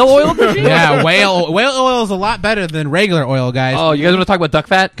oil machine? Yeah, whale oil is a lot better than regular oil, guys. Oh, you guys want to talk about duck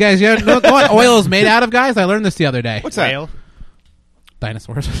fat? Guys, you know what oil is made out of, guys? I learned this the other day. What's that? Whale.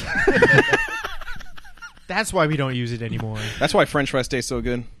 Dinosaurs. That's why we don't use it anymore. That's why French fries taste so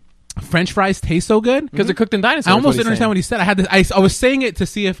good. French fries taste so good? Because they're cooked in dinosaurs. I almost what didn't he's understand what he said. I had this, I was saying it to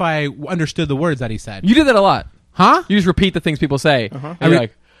see if I understood the words that he said. saying. You do that a lot. Huh? You just repeat the things people say. And you're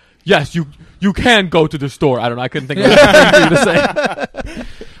like, yes, you can go to the store. I don't know. I couldn't think of anything for you to say.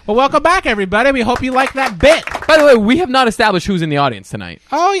 Well, welcome back, everybody. We hope you like that bit. By the way, we have not established who's in the audience tonight.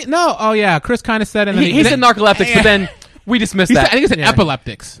 Oh, no. Oh, yeah. Chris kind of said it. He said narcoleptics, but then we dismissed I that. think he said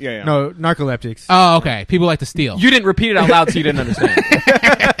epileptics. Yeah, yeah. No, narcoleptics. Oh, okay. People like to steal. You didn't repeat it out loud, so you didn't understand.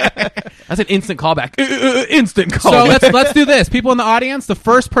 That's an instant callback. Instant So callback. let's do this. People in the audience, the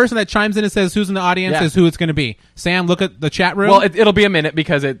first person that chimes in and says who's in the audience Yeah. is who it's going to be. Sam, look at the chat room. Well, it'll be a minute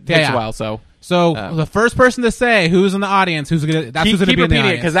because it takes yeah. a while. So So the first person to say who's in the audience, who's going to be in the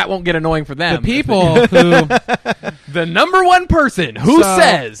audience. Because that won't get annoying for them. The people who the number one person who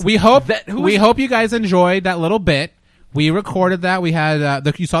says we hope you guys enjoyed that little bit. We recorded that. We had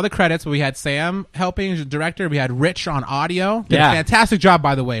you saw the credits, but we had Sam helping as the director. We had Rich on audio. Did a fantastic job,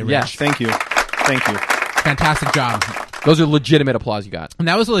 by the way, Rich. Yes. Thank you. Fantastic job. Those are legitimate applause you got. And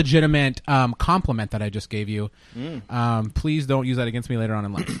that was a legitimate compliment that I just gave you. Please don't use that against me later on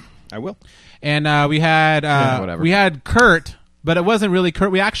in life. I will. And we had Kurt, but it wasn't really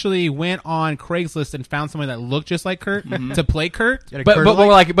Kurt. We actually went on Craigslist and found someone that looked just like Kurt to play Kurt.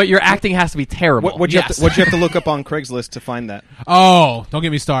 But your acting has to to be terrible. What'd you have to look up on Craigslist to find that? Oh, don't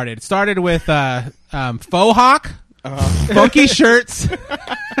get me started. It started with Faux Hawk, funky shirts.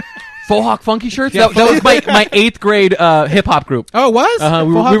 Faux Hawk Funky Shirts? That was my 8th grade hip hop group. Oh, it was?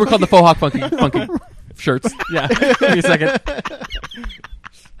 We were called the Faux Hawk Funky Shirts. Yeah. Give me a second.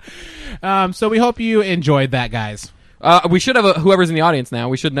 So we hope you enjoyed that, guys. We should have whoever's in the audience now.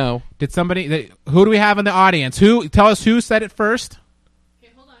 We should know. Who do we have in the audience? Tell us who said it first.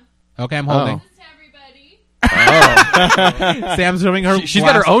 Okay, hold on. Okay, I'm holding. This is to everybody. Oh. Sam's doing her. She's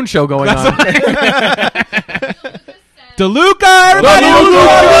got her own show going on. DeLuca, everybody!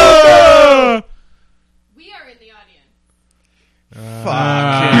 DeLuca! We are in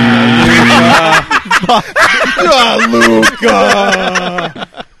the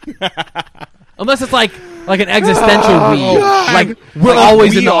Luca. Unless it's like an existential like we're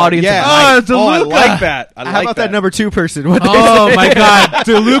always in the audience. Yeah. Oh, I like that. How about that number 2 person? Oh my God,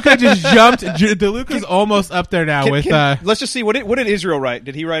 DeLuca just jumped. DeLuca's almost up there now let's just see what did Israel write?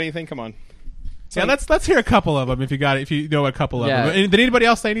 Did he write anything? Come on. Yeah, let's hear a couple of them if you know a couple of them. Did anybody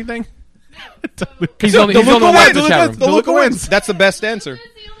else say anything? He's the only one in the chat room. DeLuca wins. That's the best answer. That's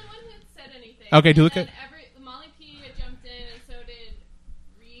the only one who said anything. Okay, DeLuca. Molly P jumped in, and so did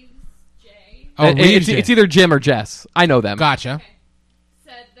Reeves J. Oh, it's either Jim or Jess. I know them. Gotcha. Okay.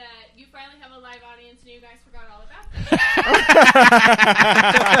 Said that you finally have a live audience, and you guys forgot all about this.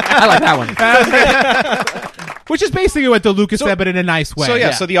 I like that one. Which is basically what DeLuca said, but in a nice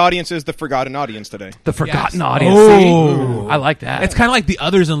way. So the audience is the forgotten audience today. The forgotten audience. Oh. I like that. It's kind of like the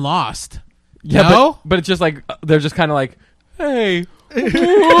others in Lost. Yeah, no? but it's just like they're just kind of like, hey.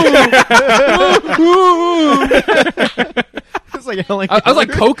 It's like yelling. I was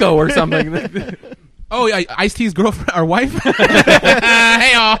like Coco or something. Oh, yeah, Ice-T's girlfriend or wife?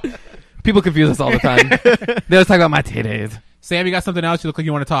 Hey, y'all. People confuse us all the time. They always talk about my titties. Sam, you got something else? You look like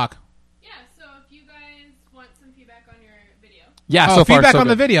you want to talk. Yeah, so if you guys want some feedback on your video. Yeah, so far, feedback so on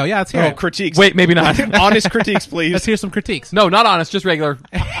the good. video. Yeah, let's hear it. Critiques. Wait, maybe not. Honest critiques, please. Let's hear some critiques. No, not honest, just regular.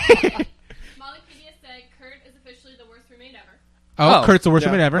 Mollypedia said Kurt is officially the worst roommate ever. Oh, Kurt's the worst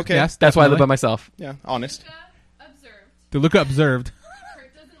Yeah, roommate ever. okay. Yes, That's why I live by definitely. myself. Yeah, honest. DeLuca observed. DeLuca observed.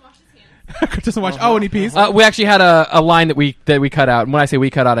 Kurt doesn't wash his hands. Kurt doesn't watch. Oh, and he pees. We actually had a line that we cut out. And when I say we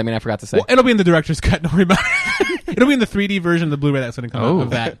cut out, I mean I forgot to say. Well, it'll be in the director's cut. Don't worry about it. It'll be in the 3D version of the Blu-ray that's going to come out of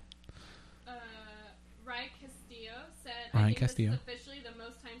that. Ryan Castillo said, Ryan I think Castillo. this is officially the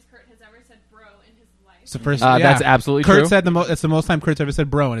most times Kurt has ever said bro in his life. It's the first. That's absolutely Kurt true. said that's the most time Kurt's ever said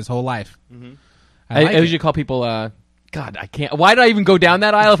bro in his whole life. Mm-hmm. I usually call people, God, I can't. Why did I even go down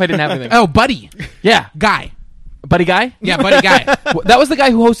that aisle if I didn't have anything? Oh, buddy. Yeah. Guy. Buddy Guy? Yeah, buddy guy. That was the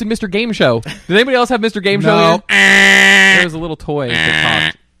guy who hosted Mr. Game Show. Did anybody else have Mr. Game Show No. here? There was a little toy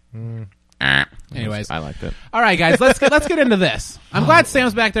that talked. Anyways. I liked it. All right, guys, let's get into this. I'm glad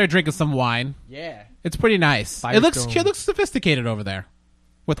Sam's back there drinking some wine. Yeah. It's pretty nice. Firestone. She looks sophisticated over there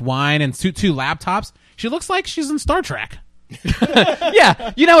with wine and two laptops. She looks like she's in Star Trek.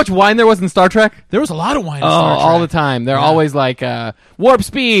 Yeah. You know how much wine there was in Star Trek? There was a lot of wine in Oh, Star Trek. all the time. They're always like warp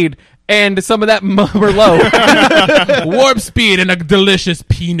speed and some of that Merlot. Warp speed and a delicious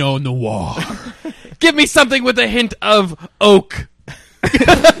Pinot Noir. Give me something with a hint of oak.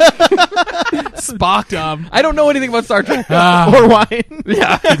 Spock. I don't know anything about Star Trek or wine.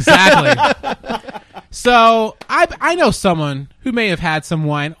 Yeah, Exactly. So I know someone who may have had some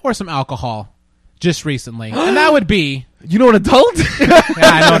wine or some alcohol just recently, and that would be You know an adult? yeah,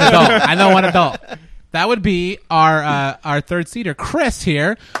 I know one adult. That would be our third seater, Chris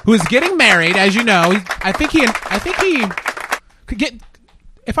here, who is getting married. As you know, I think he could get.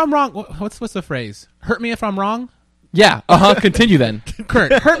 If I'm wrong, what's the phrase? Hurt me if I'm wrong. Yeah. Continue then.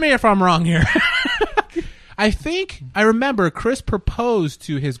 Kurt, hurt me if I'm wrong here. I remember Chris proposed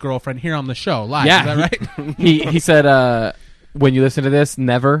to his girlfriend here on the show live. Yeah. Is that right? He said, when you listen to this,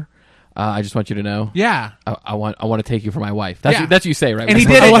 never. I just want you to know. Yeah. I want to take you for my wife. That's Yeah. what you say, right? And he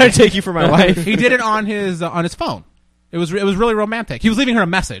did I it. want to take you for my wife. He did it on his phone. It was really romantic. He was leaving her a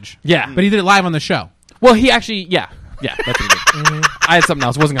message. Yeah. But he did it live on the show. Well, he actually, yeah, that's what he did. I had something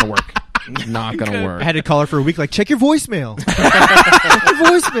else. It wasn't going to work. Not gonna work. I had to call her for a week. Like, check your voicemail. Check your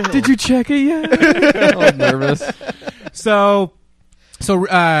voicemail. Did you check it yet? I'm nervous. So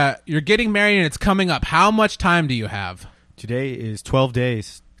you're getting married and it's coming up. How much time do you have? Today is 12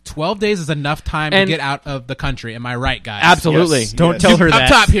 days. 12 days is enough time to get out of the country. Am I right, guys? Absolutely. Yes. Don't tell her Up that.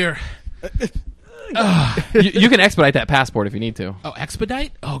 top here. You can expedite that passport if you need to. Oh,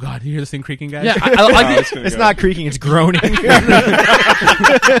 expedite? Oh, God. You hear this thing creaking, guys? Yeah, I like the, It's not creaking. It's groaning.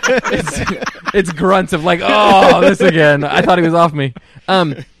 it's grunts of like, oh, this again. I thought he was off me.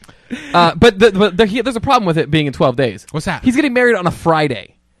 But there's a problem with it being in 12 days. What's that? He's getting married on a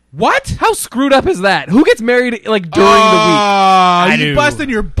Friday. What? How screwed up is that? Who gets married like during the week? You do. busting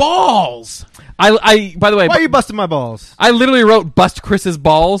your balls. I by the way, Why are you busting my balls? I literally wrote "bust Chris's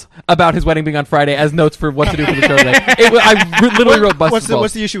balls" about his wedding being on Friday as notes for what to do for the show today. Literally wrote "bust his balls."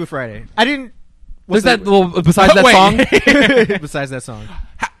 What's the issue with Friday? I didn't. There's that little besides that Wait. song. Besides that song.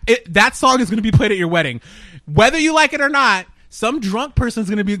 That song is going to be played at your wedding. Whether you like it or not, some drunk person's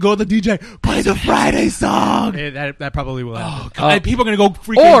going to go to the DJ, play the Friday song. That probably will happen. Oh, God. People are going to go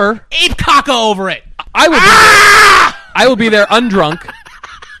freaking Or- ape caca over it. I will be there undrunk,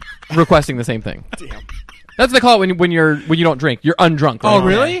 requesting the same thing. Damn. That's what they call it when you don't drink. You're undrunk. Right? Oh,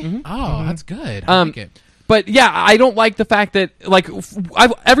 really? Oh, that's good. I like it. But yeah, I don't like the fact that like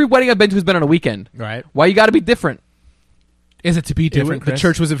every wedding I've been to has been on a weekend. Right. Why you got to be different? Is it to be different, The Chris?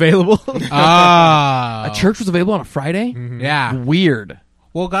 church was available. Ah. A church was available on a Friday. Yeah. Weird.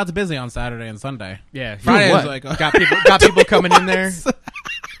 Well, God's busy on Saturday and Sunday. Yeah. Friday what? is like... Got people coming in there.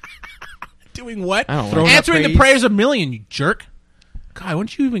 Doing what? I don't know. Throwing up Answering the praise. prayers of a million, you jerk. God,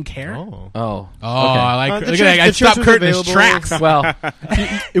 wouldn't you even care? Oh. Oh. Oh, Okay. I like... The look church- at that guy. the church Stop was Kurt in his available. tracks. Well,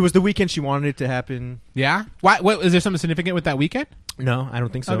 It was the weekend she wanted it to happen. Yeah? What, is there something significant with that weekend? No, I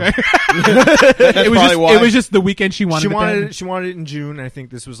don't think so. Okay. probably why. It was just the weekend she wanted She wanted it in June. And I think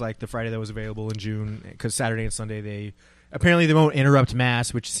this was like the Friday that was available in June because Saturday and Sunday they won't interrupt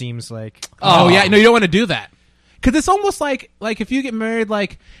mass, which seems like Oh, yeah. No, you don't want to do that. Because it's almost like if you get married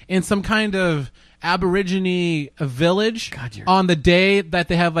like in some kind of Aborigine village on the day that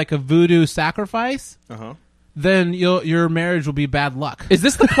they have like a voodoo sacrifice, then your marriage will be bad luck. is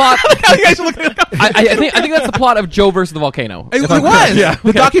this the plot? I think that's the plot of Joe versus the volcano. It if I'm was. correct. Yeah.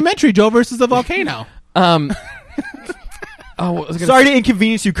 The documentary, Joe versus the Volcano. Oh, what was I gonna sorry to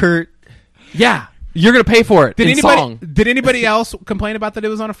inconvenience you, Kurt. Yeah, you're gonna pay for it. Did song. anybody else complain about that it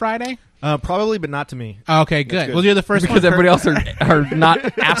was on a Friday? Probably, but not to me. Okay, good. good. Well, you're the first Because one. everybody else are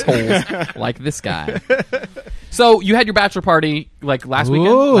not assholes like this guy. So you had your bachelor party like last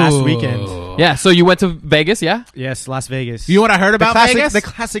weekend. Last weekend. Yeah. So you went to Vegas. Yeah. Yes, Las Vegas. You know what I heard about Vegas? The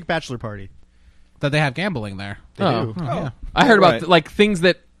classic bachelor party. That they have gambling there. They do. Yeah. I heard about Right. like things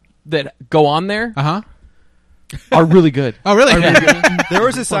that go on there Uh-huh. are really good. Oh, really? There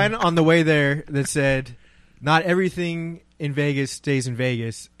was a sign on the way there that said, "Not everything in Vegas stays in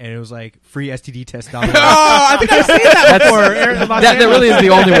Vegas," and it was like free STD test. Oh, I think I've seen that before. That really is the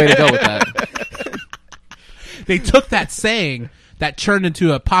only way to go with that. They took that saying that turned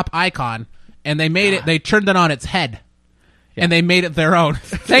into a pop icon, and they made it. They turned it on its head, and they made it their own.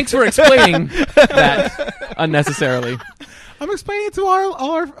 Thanks for explaining that unnecessarily. I'm explaining it to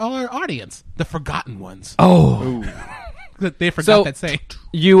our audience, the forgotten ones. Oh, That they forgot So- that saying.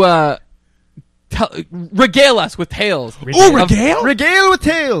 you regale us with tales. Oh, regale? Regale with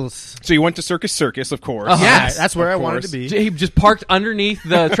tales. So you went to Circus, of course. Uh-huh. Yes. That's where I Of wanted course. to be. He just parked underneath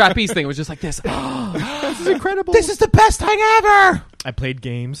the trapeze thing. It was just like this. This is incredible. This is the best thing ever. I played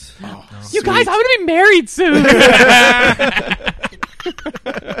games. You guys, I'm gonna be married soon.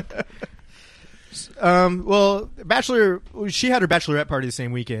 Well, she had her bachelorette party the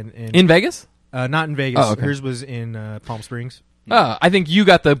same weekend. In Vegas? Not in Vegas. Oh, okay. Hers was in Palm Springs. I think you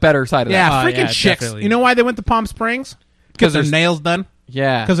got the better side of Yeah, that. freaking yeah, chicks. definitely. You know why they went to Palm Springs? Because their there's- nails done.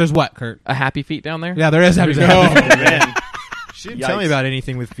 Yeah. Because there's what, Kurt? A happy feet down there? Yeah, there is. Happy Man. She didn't tell me Yikes. about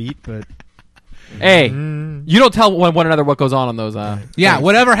anything with feet, but Hey, you don't tell one another what goes on those. Yeah,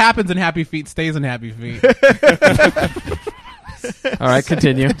 whatever happens in Happy Feet stays in Happy Feet. All right,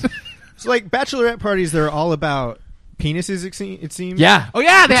 continue. it's like bachelorette parties. They're all about penises. It seems. Yeah. Oh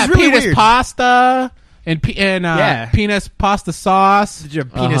yeah, they Which is have really penis weird. pasta and Yeah. penis pasta sauce, Did you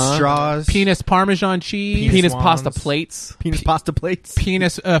have penis Uh-huh. straws? penis Parmesan cheese, Penis swans. pasta plates. Penis pasta plates.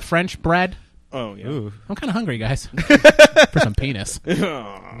 penis French bread. Oh, yeah. Ooh. I'm kind of hungry, guys, for some penis.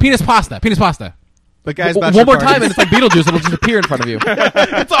 Penis pasta. But guys, One bachelor more time, parties- and it's like Beetlejuice. It'll just appear in front of you.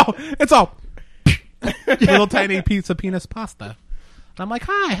 It's all little tiny piece of penis pasta. And I'm like,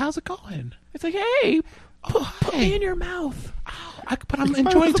 hi, how's it going? It's like, hey, Put me in your mouth. but I'm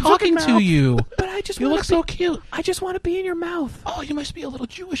enjoying talking to you. But I You look so cute. I just want to be in your mouth. Oh, you must be a little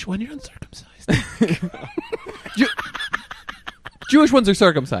Jewish when you're uncircumcised. Jewish ones are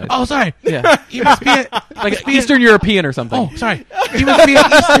circumcised. Oh, sorry. Yeah. You must be Like Eastern European or something. Oh, sorry. You must be an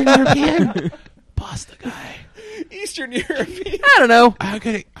Eastern European. Pasta guy. Eastern European. I don't know. I'm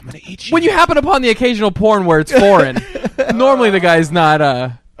gonna eat you. When you happen upon the occasional porn where it's foreign, normally the guy's not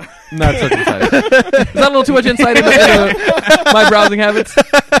circumcised. Is that a little too much insight into my browsing habits?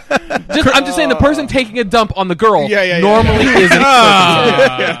 I'm just saying the person taking a dump on the girl normally isn't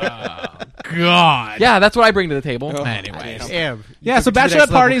circumcised. God. Yeah, that's what I bring to the table. Oh, anyways. Damn. Yeah, so bachelor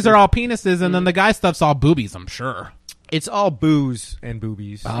parties are all penises, and then the guy stuff's all boobies, I'm sure. It's all booze and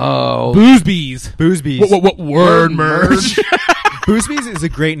boobies. Oh. Boosbees. Boozebees. What word merge? Boozebees is a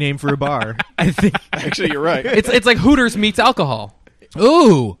great name for a bar. I think. Actually, you're right. It's like Hooters meets alcohol.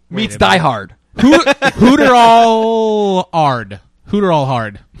 Ooh. Meets Die Hard. Hooter all hard. Hooter all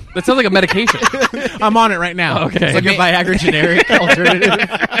hard. That sounds like a medication. I'm on it right now. Okay. It's like a Viagra generic alternative.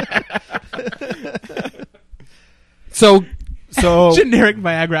 So generic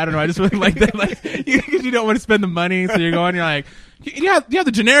Viagra. I don't know. I just really like that. Like, you don't want to spend the money, so you're going. You're like, you have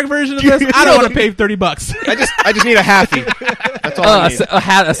the generic version of this. I don't want to pay $30. I just need a halfie. That's all I need.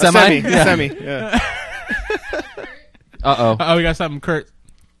 a semi. A semi. Yeah. Uh-oh. Oh, we got something. Kurt.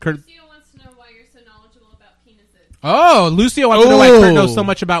 Lucio wants to know why you're so knowledgeable about penises. Oh, Lucio wants to know why Kurt knows so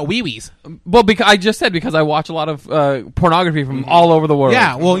much about wee-wees. Well, I just said because I watch a lot of pornography from all over the world.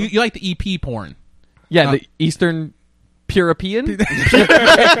 Yeah, well, you like the EP porn. Yeah, the Eastern European? Is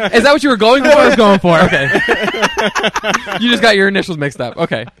that what you were going for? That's what I was going for. Okay. You just got your initials mixed up.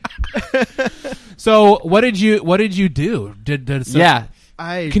 Okay. So, what did you do? Yeah.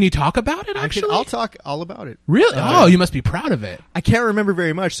 Can you talk about it, actually? I'll talk all about it. Really? Oh, you must be proud of it. I can't remember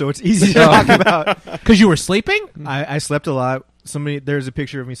very much, so it's easy to talk about. Because you were sleeping? I slept a lot. There's a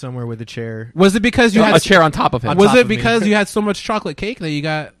picture of me somewhere with a chair. Was it because you had a chair on top of him? Was it because you had so much chocolate cake that you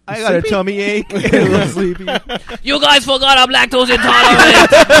got? I got a tummy ache. A little sleepy. You guys forgot I'm lactose intolerant.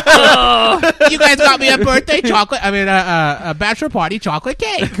 You guys got me a birthday chocolate. I mean, a bachelor party chocolate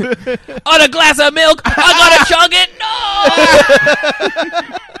cake on a glass of milk. I gotta chug it.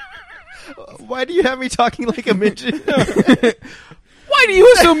 No. Why do you have me talking like a midget? Why do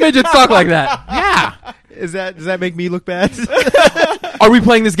you assume midgets talk like that? Yeah. Does that make me look bad? Are we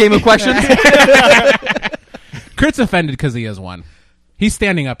playing this game of questions? Kurt's offended because he has one. He's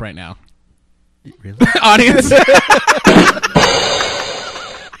standing up right now. Really? Audience.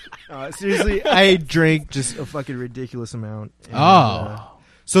 Seriously, I drank just a fucking ridiculous amount. And,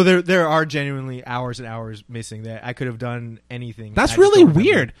 so there are genuinely hours and hours missing that I could have done anything. That's really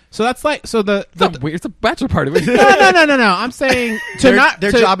weird. So that's like it's not weird. It's a bachelor party. No. I'm saying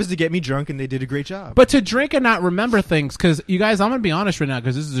their job is to get me drunk, and they did a great job. But to drink and not remember things, because you guys, I'm gonna be honest right now,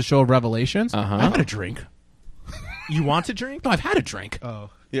 because this is a show of revelations. I've had a drink. You want to drink? No, I've had a drink.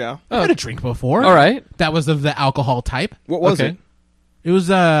 Oh, yeah. I've had a drink before. All right. That was of the alcohol type. What was it? It was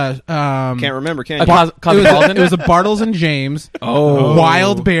Can't remember. Can you? It was a Bartles and James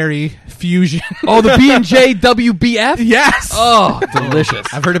Wild Berry Fusion. Oh, the B&J WBF? Yes. Oh, delicious.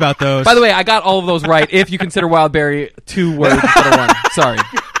 I've heard about those. By the way, I got all of those right if you consider Wild Berry 2 words instead of 1. Sorry.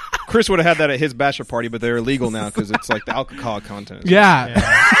 Chris would have had that at his bachelor party, but they're illegal now because it's like the alcohol content. Yeah.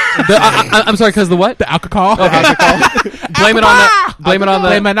 I'm sorry, because the what? The alcohol. Oh, alcohol. Blame it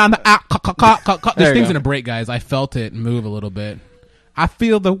on the alcohol. There's things go. in a break, guys. I felt it move a little bit. I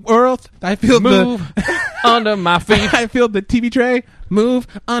feel the world. I feel move under my feet. I feel the TV tray move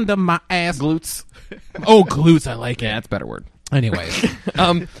under my ass. Glutes. Oh, glutes. I like it. Yeah, that's a better word. Anyways.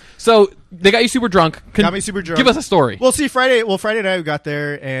 So they got you super drunk. Got me super drunk. Give us a story. Well, see, Friday night I got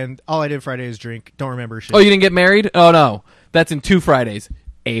there, and all I did Friday is drink. Don't remember shit. Oh, you didn't get married? Oh, no. That's in 2 Fridays.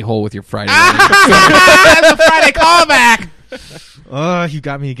 A-hole with your Friday night. That's a Friday callback. You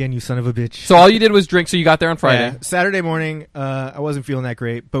got me again, you son of a bitch. So all you did was drink, so you got there on Friday. Yeah, Saturday morning, I wasn't feeling that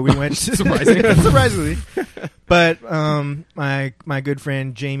great, but we went surprisingly. But my good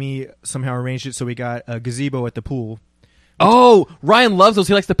friend Jamie somehow arranged it so we got a gazebo at the pool. Oh, Ryan loves those.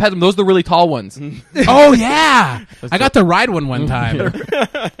 He likes to pet them. Those are the really tall ones. Oh, yeah. I got to ride one time.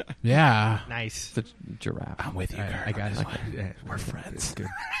 Yeah. Nice. It's a giraffe. I'm with you, I got it. We're friends. Good.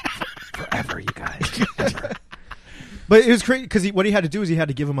 Forever, you guys. But it was crazy because what he had to do is he had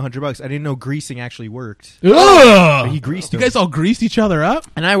to give him $100. I didn't know greasing actually worked. Ugh. He greased You him. guys all greased each other up?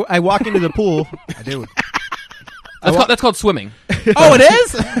 And I walk into the pool. I do. That's called swimming. Oh, it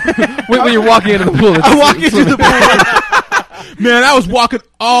is? when you're walking into the pool. I walk into the pool. Man, I was walking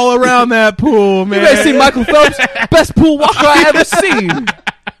all around that pool, man. You guys seen Michael Phelps? Best pool walker I ever seen.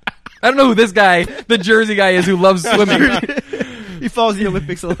 I don't know who this guy, the Jersey guy, is who loves swimming. He follows the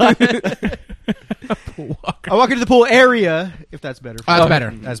Olympics a lot. I walk into the pool area, if that's better. That's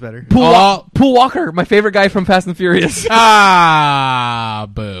better. That's better. Pool Walker, my favorite guy from Fast and Furious.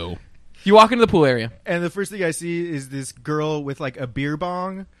 Boo. You walk into the pool area. And the first thing I see is this girl with like a beer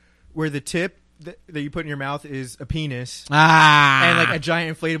bong where the tip that you put in your mouth is a penis. And like a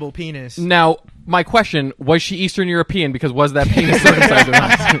giant inflatable penis. Now, my question, was she Eastern European? Because was that penis circumcised or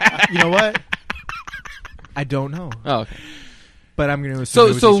not? You know what? I don't know. Oh, okay. But I'm going to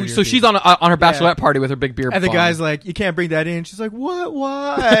assume So she's on her bachelorette party with her big beer and the bong. guy's like, you can't bring that in. She's like, what?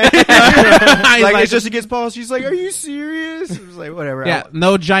 Why? like, it's just against policy. She's like, are you serious? I was like, whatever. Yeah,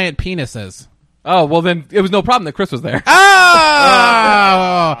 no giant penises. Oh, well then it was no problem that Chris was there.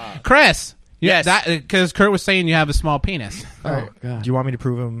 Oh! Chris. Yes. Because Kurt was saying you have a small penis. Oh, God. Do you want me to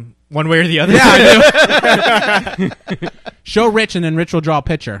prove him one way or the other? Yeah, I do. Show Rich, and then Rich will draw a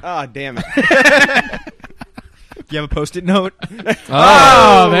picture. Oh, damn it. Do you have a Post-it note?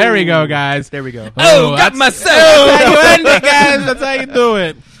 Oh, there we go, guys. There we go. Oh, got myself. That's how you end it, guys. That's how you do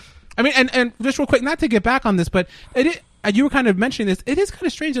it. I mean, and just real quick, not to get back on this, but you were kind of mentioning this. It is kind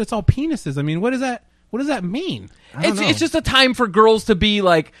of strange that it's all penises. I mean, what does that mean? It's just a time for girls to be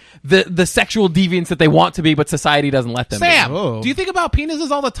like the sexual deviants that they want to be, but society doesn't let them Sam, Oh. do you think about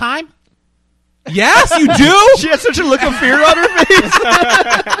penises all the time? Yes, you do? She has such a look of fear on her face.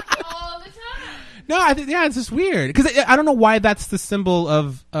 All the time. No, it's just weird because I don't know why that's the symbol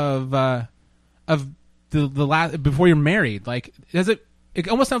of the last before you're married. Like, does it? It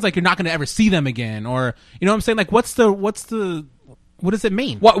almost sounds like you're not going to ever see them again, or you know what I'm saying? Like, what does it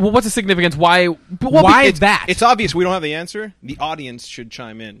mean? What's the significance? Why is that? It's obvious we don't have the answer. The audience should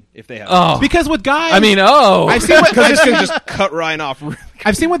chime in if they have. Oh, because with guys, I've seen because it's going to just cut Ryan off.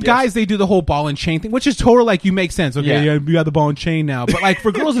 I've seen with guys they do the whole ball and chain thing, which is total like you make sense. Okay, yeah, you got the ball and chain now, but like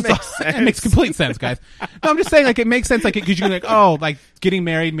for girls, it makes complete sense, guys. No, I'm just saying like it makes sense like because you're like like getting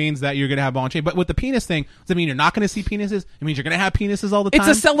married means that you're gonna have ball and chain, but with the penis thing, does it mean you're not gonna see penises? It means you're gonna have penises all the time.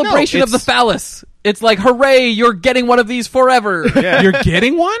 It's a celebration of the phallus. It's like, hooray, you're getting one of these forever. Yeah. You're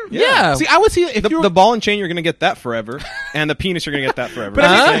getting one? Yeah. See, I would see if the ball and chain, you're going to get that forever, and the penis, you're going to get that forever. But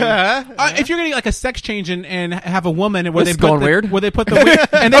I mean, if you're getting like a sex change and have a woman where This they is put going weird. where they put the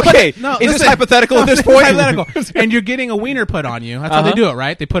and they Okay, put, no, is this listen. hypothetical at this No, point? hypothetical. And you're getting a wiener put on you. That's how they do it,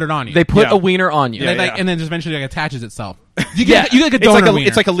 right? They put it on you. They put Yeah. a wiener on you. and, Yeah. and then just eventually like attaches itself. You get like a It's donor like wiener.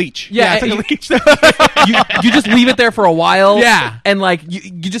 it's like a leech. Yeah, it's like a leech. you just leave it there for a while. Yeah. And like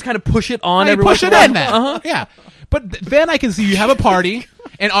you just kind of push it on You every push once it in a in while. then. Yeah. But then I can see you have a party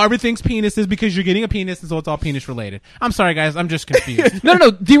and everything's penises because you're getting a penis and so it's all penis related. I'm sorry, guys. I'm just confused.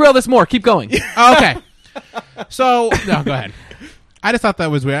 No. Derail this more. Keep going. Okay. So, no, go ahead. I just thought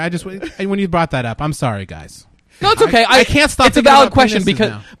that was weird. When you brought that up, I'm sorry, guys. No, it's okay. I can't stop It's a thinking valid about question penises because,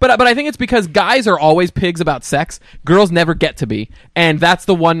 now. but I think it's because guys are always pigs about sex. Girls never get to be, and that's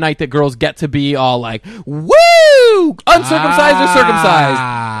the one night that girls get to be all like, "Woo, uncircumcised or circumcised."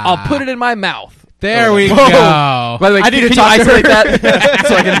 I'll put it in my mouth. There we go. By the way, I need can to you talk to isolate her. that?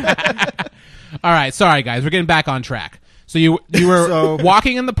 So I can. All right, sorry, guys. We're getting back on track. So you were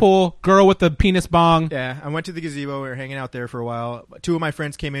walking in the pool, girl with the penis bong. Yeah, I went to the gazebo. We were hanging out there for a while. Two of my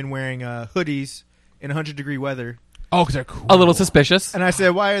friends came in wearing hoodies in 100-degree weather. Oh, because they're cool. A little suspicious. And I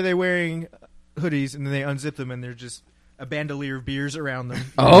said, why are they wearing hoodies? And then they unzip them, and there's just a bandolier of beers around them.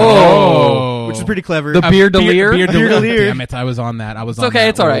 Oh. Which is pretty clever. The beer delir? Beer Beer delir. delir. Damn it, I was on that. I was on okay, that.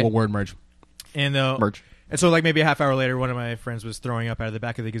 it's all right. Word merge. And Merch. And so, like, maybe a half hour later, one of my friends was throwing up out of the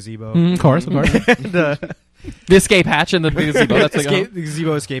back of the gazebo. Of course. And, The escape hatch and the gazebo. That's like, the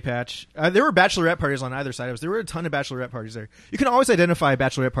gazebo escape hatch. There were bachelorette parties on either side of us. There were a ton of bachelorette parties there. You can always identify a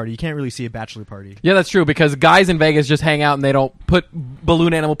bachelorette party. You can't really see a bachelor party. yeah, that's true because guys in Vegas just hang out and they don't put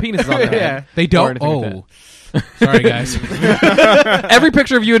balloon animal penises on their Yeah. head. They Or don't. anything like Sorry, guys. that. Every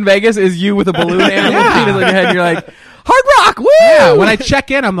picture of you in Vegas is you with a balloon animal Yeah. penis on your head and you're like, hard rock, woo! Yeah, when I check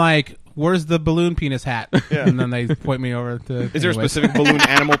in, I'm like, where's the balloon penis hat? And then they point me over to... Is there a specific balloon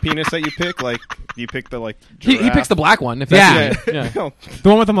animal penis that you pick? Like, do you pick the like? He giraffe? picks the black one. If Yeah. that's yeah. Oh, The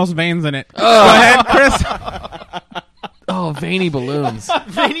one with the most veins in it. Go ahead, Chris. Oh, veiny balloons.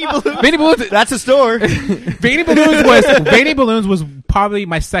 Veiny balloons. Veiny balloons. That's a store. Veiny Balloons was probably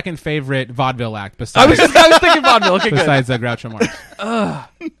my second favorite vaudeville act I was besides thinking vaudeville. Okay, good. besides Groucho Marx.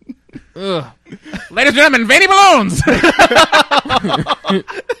 Ladies and gentlemen, Veiny Balloons.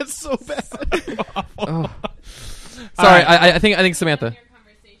 That's so bad. Sorry, I think Samantha.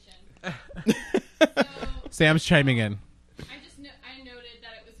 Your conversation. Sam's chiming in. I noted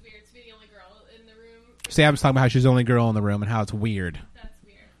that it was weird to be the only girl in the room. Sam's talking about how she's the only girl in the room and how it's weird. That's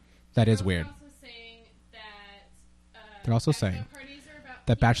weird. That is Girls weird. are also saying that, They're also bachelor saying parties are about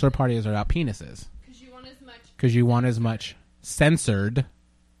that bachelor parties are about penises because you want as much. because you want as much censored. It's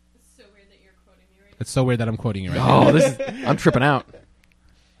so weird that you're quoting me right It's so weird that I'm quoting you right now. Oh, I'm tripping out.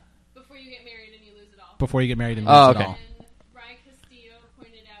 Before you get married and you lose it all. Before you get married and Oh, lose okay. it all. And Ryan Castillo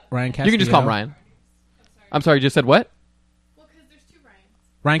pointed out. Ryan Castillo. You can just call him Ryan. I'm sorry, you just said what? Well, because there's two Ryans.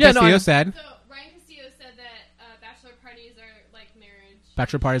 Ryan Yeah, no, Castillo I- said, So Ryan Castillo said that bachelor parties are like marriage.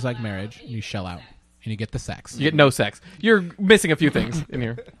 bachelor parties You like shell out marriage, and and you get shell no out, sex. and you get the sex. You get no sex. You're missing a few things in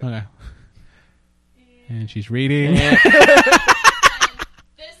here. Okay. And she's reading. And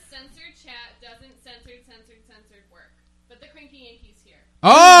this censored chat doesn't censored work. But the Cranky Yankee's here.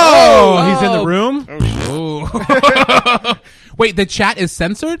 Oh, he's in the Oh. room. Oh. Wait, the chat is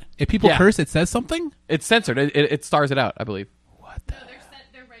censored? If people Yeah. curse, it says something? It's censored. It stars it out, I believe. No,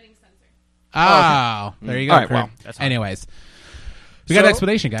 they're writing censored. Oh, there you go. All right, Kurt. well, anyways, we got an So,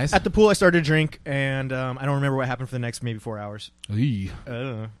 explanation, guys. At the pool, I started to drink, and I don't remember what happened for the next maybe 4 hours. Eee.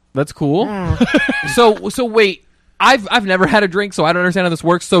 That's cool. So wait. I've never had a drink, so I don't understand how this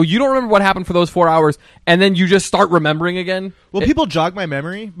works. So you don't remember what happened for those 4 hours, and then you just start remembering again? Well, people jog my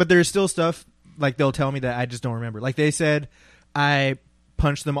memory, but there's still stuff like they'll tell me that I just don't remember. Like they said, I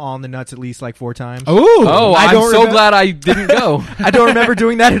punched them all in the nuts at least like 4 times. Oh, I I'm don't so remem- glad I didn't go. I don't remember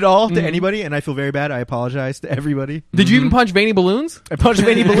doing that at all to anybody, and I feel very bad. I apologize to everybody. Did you even punch veiny balloons? I punched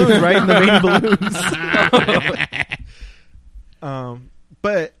veiny balloons right in the veiny balloons.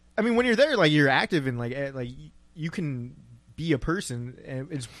 But I mean, when you're there, like you're active and like you can be a person.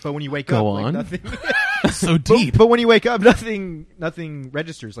 And but when you wake Go up, on. like nothing. So deep. But when you wake up, nothing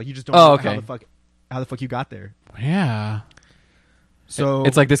registers. Like you just don't Oh, know okay. how the fuck you got there. Yeah. So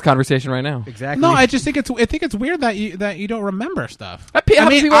It's like this conversation right now. exactly. No, I just think it's weird that you don't remember stuff. That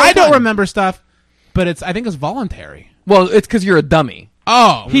happens to people all I the don't time. remember stuff, but I think it's voluntary. Well, it's because you're a dummy.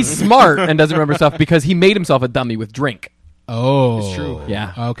 Oh, He's smart and doesn't remember stuff because he made himself a dummy with drink. oh, It's true.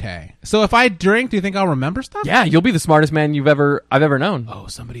 Yeah. Okay, so if I drink, do you think I'll remember stuff? Yeah, you'll be the smartest man I've ever known. Oh,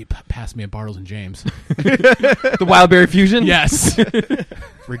 somebody passed me at Bartles and James. The Wildberry Fusion? Yes,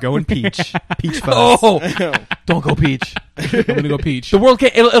 We're going peach. Peach fuzz. Oh, don't go Peach. I'm gonna go peach. The world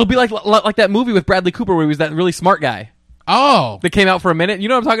can't. It'll be like that movie with Bradley Cooper where he was that really smart guy Oh, that came out for a minute. You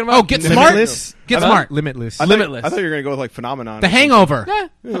know what I'm talking about? oh, get smart. Limitless. Get Huh? smart. Limitless. Limitless. I thought you were going to go with like Phenomenon. The Hangover. Yeah,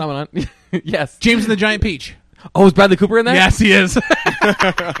 phenomenon. Yes. James and the Giant Peach. Oh, is Bradley Cooper in there? Yes, he is.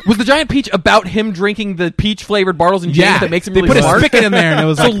 Was the Giant Peach about him drinking the peach flavored Bartles and James Yeah, that makes him they really put smart? a spigot in there, and it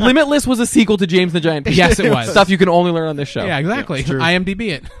was So like, Limitless was a sequel to James and the Giant Peach. Yes, it was. Stuff you can only learn on this show. yeah, exactly. true. IMDb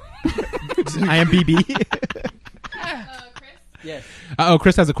it. IMBB. Chris, Yes.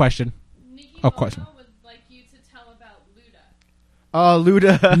 Chris has a question. Nikki Oh, Momo question. would like you to tell about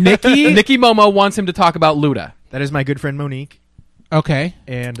Luda. Luda. Nikki. Nicky Momo wants him to talk about Luda. That is my good friend Monique. Okay.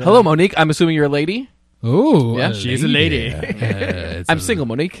 And Hello, Monique. I'm assuming you're a lady. Ooh, Yeah, she's a lady. I'm single,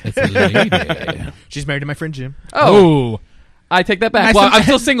 Monique. It's a lady. she's married to my friend Jim. Oh, I take that back. Nice Well, to- I'm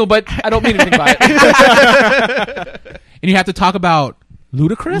still single, but I don't mean anything by it. And you have to talk about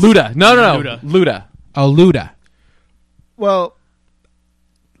Ludacris? Luda. No. Luda. Oh, Luda. Well,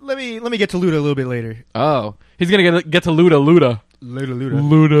 let me get to Luda a little bit later. Oh, he's gonna get to Luda.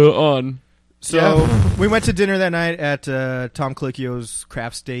 Luda on. So we went to dinner that night at Tom Colicchio's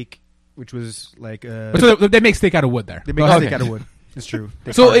Craft Steak, which was like So they make steak out of wood there. they make Okay. steak out of wood. It's true.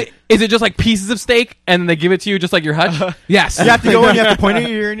 They So carve it. is it just like pieces of steak and then they give it to you just like your hutch? Yes. You have to go and you have to point it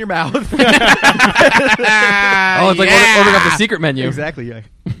in your mouth. Oh, it's like ordering up the secret menu. Exactly, yeah.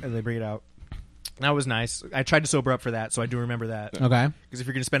 And they bring it out. That was nice. I tried to sober up for that, so I do remember that. Okay. Because if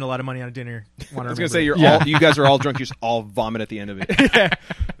you're going to spend a lot of money on a dinner, I was going to say you guys are all drunk. You just all vomit at the end of it.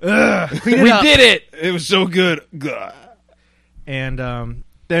 clean it We up. did it. It was so good. Gah. And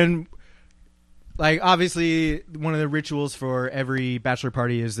then, like, obviously, one of the rituals for every bachelor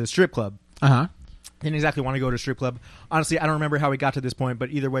party is the strip club. Uh-huh. Didn't exactly want to go to a strip club. Honestly, I don't remember how we got to this point, but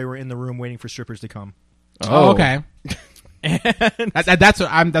either way, we're in the room waiting for strippers to come. Oh, okay. That's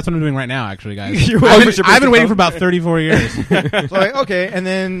what I'm doing right now, actually, guys. You're waiting for I've strippers been to waiting for come? about 34 years. So, like, okay, and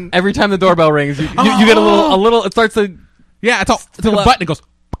then Every time the doorbell rings, you get a little. It starts to Yeah, it's a button. It goes.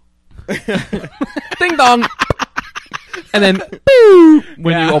 ding dong, and then boo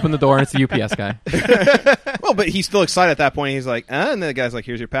when you open the door and it's the UPS guy. Well, but he's still excited at that point. He's like, and then the guy's like,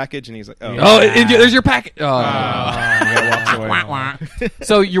 here's your package. And he's like, oh. Oh, and there's your packet. Oh. Yeah, walks away. Wah, wah.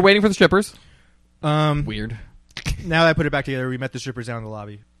 So you're waiting for the strippers. Weird. Now that I put it back together, we met the strippers down in the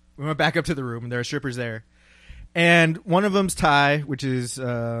lobby. We went back up to the room, and there are strippers there. And one of them's Thai, which is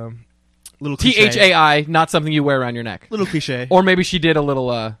little cliche. THAI, not something you wear around your neck. Little cliche. Or maybe she did a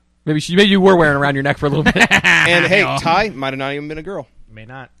little. Maybe you were wearing around your neck for a little bit. And hey, Ty might have not even been a girl. May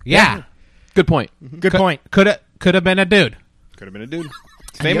not. Yeah. Good point. Good point. Could have been a dude. Could have been a dude.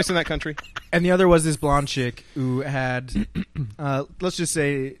 Famous in that country. And the other was this blonde chick who had, let's just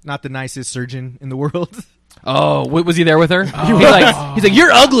say, not the nicest surgeon in the world. Oh, was he there with her? He's like,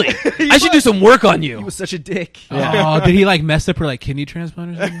 you're ugly. I should do some work on you. He was such a dick. Oh, did he like mess up her like kidney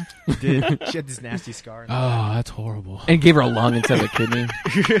transplant or something? He did. She had this nasty scar. Oh, that's horrible. And gave her a lung instead of a kidney.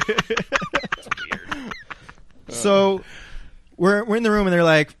 So we're in the room and they're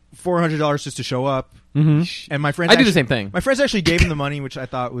like $400 just to show up. Mm-hmm. And my friends I do the same thing. My friends actually gave him the money, which I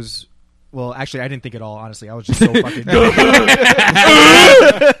thought was, well, actually I didn't think at all. Honestly, I was just so fucking.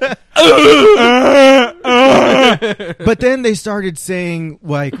 But then they started saying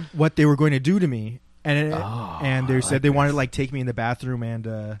like what they were going to do to me, and they said they wanted to like take me in the bathroom and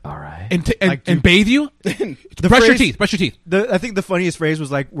all right, and bathe you. Brush your teeth. Brush your teeth. I think the funniest phrase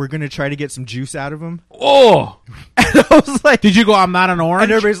was like, "We're going to try to get some juice out of him." Oh, and I was like, "Did you go? I'm not an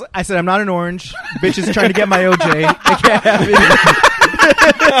orange." And I said, "I'm not an orange." Bitch is trying to get my OJ. I can't have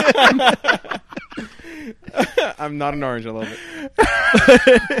it. I'm not an orange. I love it.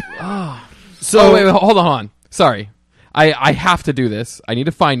 So wait, hold on. Sorry. I have to do this. I need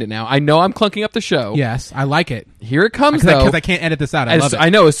to find it now. I know I'm clunking up the show. Yes, I like it. Here it comes, though. Because I can't edit this out. I love it. I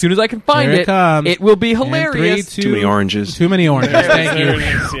know. As soon as I can find it comes. It will be hilarious. Too many oranges. Too many oranges. Thank you.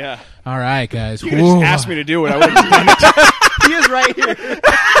 Yeah. All right, guys. You could just ask me to do it. I wouldn't have done it. He is right here.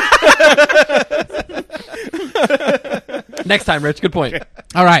 Next time, Rich. Good point.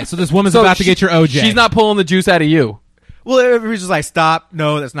 All right. So this woman's about to get your OJ. She's not pulling the juice out of you. Well, everybody's just like, "Stop!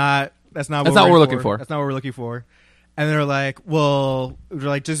 No, that's not what we're looking for. That's not what we're looking for." And they're like, "Well, they're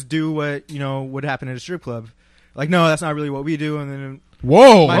like, just do what would happen at a strip club." Like, no, that's not really what we do. And then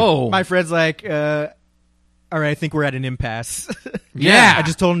my friend's like, "All right, I think we're at an impasse." Yeah, I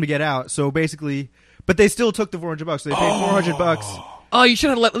just told him to get out. So basically, but they still took the $400. So they paid $400. Oh, you should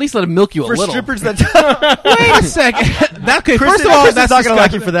have at least let him milk you a for little. Strippers that wait a second. First of all, that's not going to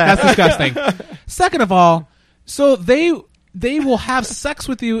like you for that. That's disgusting. Second of all, so they will have sex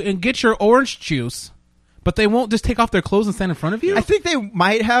with you and get your orange juice, but they won't just take off their clothes and stand in front of you? I think they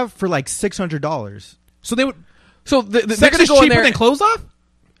might have for like $600. So they would. So the sex is cheaper than clothes off?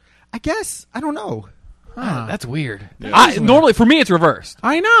 I guess. I don't know. Huh. That's weird. Yeah, normally, for me, it's reversed.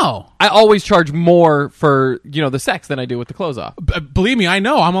 I know. I always charge more for the sex than I do with the clothes off. Believe me, I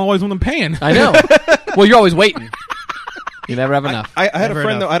know. I'm always one of them paying. I know. Well, you're always waiting. You never have enough. I had a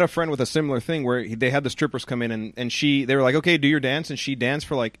friend though. I had a friend with a similar thing where they had the strippers come in and they were like, "Okay, do your dance," and she danced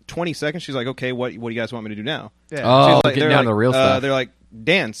for like 20 seconds. She's like, "Okay, what do you guys want me to do now?" Yeah. Oh, like, getting down to the real stuff. They're like,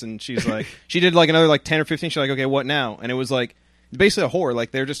 "Dance," and she's like, she did like another like 10 or 15. She's like, "Okay, what now?" And it was like basically a whore.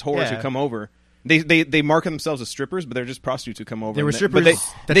 Like they're just whores who come over. They market themselves as strippers, but they're just prostitutes who come over. They were strippers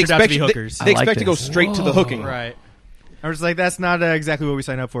but they expect to be hookers. They expect to go straight to the hooking. Right. I was like, that's not exactly what we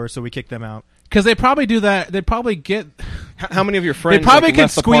signed up for, so we kicked them out. Because they probably do that. They probably get. How many of your friends? They probably could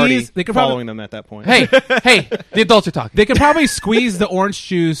left the party squeeze. They could following them at that point. Hey, the adults are talking. They could probably squeeze the orange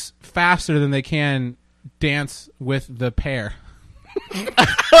juice faster than they can dance with the pair.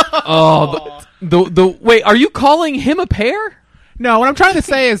 Wait, are you calling him a pair? No, what I'm trying to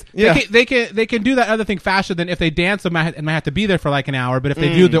say is they can do that other thing faster than if they dance. They might have to be there for like an hour. But if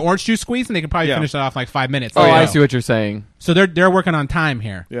they do the orange juice squeeze, then they can probably finish it off in like 5 minutes. Oh, I see what you're saying. So they're working on time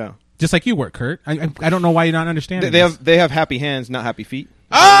here. Yeah, just like you work, Kurt. I don't know why you're not understanding. They have happy hands, not happy feet.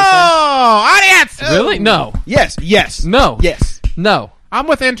 Oh, audience! Really? No. Yes. No. Yes. No. I'm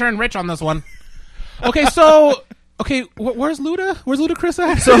with intern Rich on this one. Okay, so. Okay, where's Luda? Where's Ludacris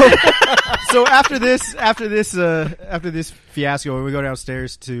at? So after this fiasco, we go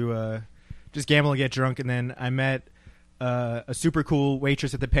downstairs to just gamble and get drunk, and then I met a super cool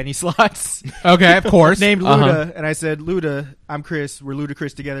waitress at the penny slots. Okay, of course, named Luda, and I said, "Luda, I'm Chris. We're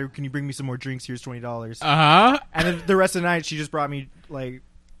Ludacris together. Can you bring me some more drinks? Here's $20." And then the rest of the night, she just brought me like.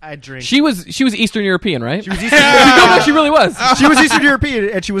 I drink. She was Eastern European, right? She was Eastern European. No, she really was. She was Eastern European,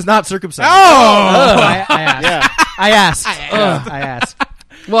 and she was not circumcised. I asked. I asked.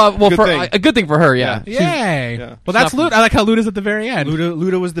 Well, a good thing for her, yeah. Yay. Yeah. Well, that's Luda. I like how Luda's at the very end.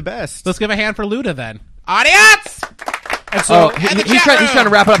 Luda was the best. Let's give a hand for Luda then. Audience! And so he's trying to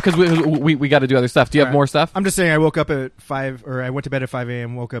wrap it up because we got to do other stuff. Do you have more stuff? I'm just saying I woke up at 5, or I went to bed at 5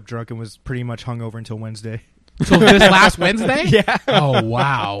 a.m., woke up drunk, and was pretty much hungover until Wednesday. So this last Wednesday? Yeah. Oh,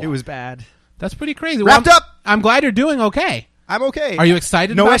 wow. It was bad. That's pretty crazy. Wrapped up. I'm glad you're doing okay. I'm okay. Are you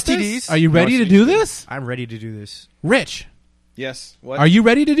excited no about STDs. This? Are you ready to do this? I'm ready to do this. Rich. Yes. What? Are you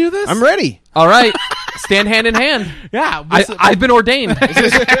ready to do this? I'm ready. All right. Stand hand in hand. Yeah. I've been ordained. Is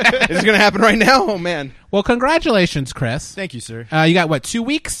this going to happen right now? Oh, man. Well, congratulations, Chris. Thank you, sir. You got, 2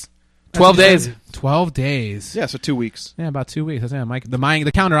 weeks 12 days. 12 days. Yeah, so 2 weeks. Yeah, about 2 weeks. That's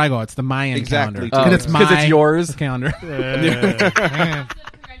the calendar I go. It's the Mayan exactly. calendar. Because it's yours calendar. Congratulations from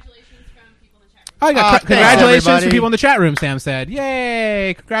people in the chat room. I got congratulations everybody. to people in the chat room. Sam said,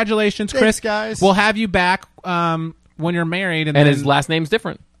 "Yay! Congratulations, Chris, Thanks, guys. We'll have you back when you're married." And and then, his last name's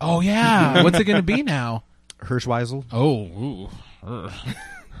different. Oh yeah, what's it going to be now? Hirschweisel. Oh,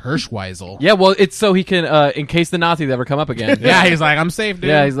 Hirschweisel. Yeah, well, it's so he can, in case the Nazis ever come up again. Yeah, he's like, I'm safe, dude.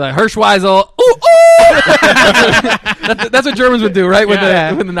 Yeah, he's like, Hirschweisel. Ooh, ooh! that's what Germans would do, right? When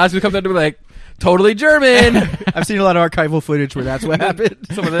the Nazis would come down to be like, totally German. I've seen a lot of archival footage where that's what happened.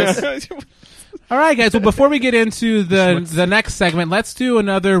 Some of this. All right, guys. Well, before we get into the next segment, let's do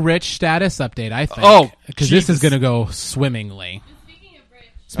another Rich status update, I think. Oh, because this is going to go swimmingly.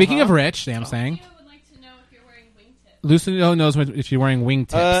 Speaking of Rich, Sam saying. Lucio knows if you're wearing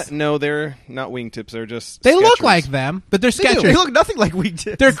wingtips. No, they're not wingtips. They're just They Skechers. look like them, but they're Skechers. They look nothing like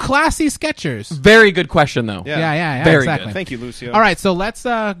wingtips. They're classy Skechers. Very good question, though. Yeah. Very exactly. good. Thank you, Lucio. All right, so let's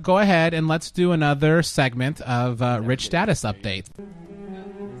go ahead and let's do another segment of Rich status update.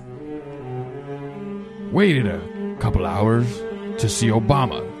 Waited a couple hours to see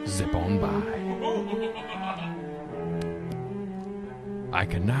Obama zip on by. I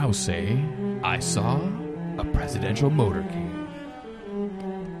can now say I saw a presidential motorcade.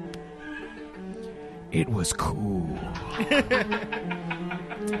 It was cool.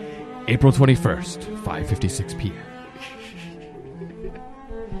 April 21st, 5:56 p.m.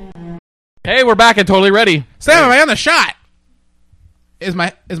 Hey, we're back and totally ready. Sam, am I on the shot? Is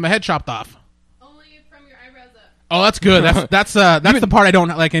my head chopped off? Only from your eyebrows up. Oh, that's good. That's the part I don't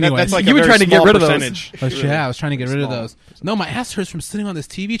like anyway. That's like You a were very trying to get small rid of those. percentage. Oh, shit, I was trying to get rid of those. No, my ass hurts from sitting on this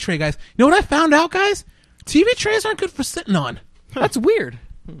TV tray, guys. You know what I found out, guys? TV trays aren't good for sitting on. That's weird.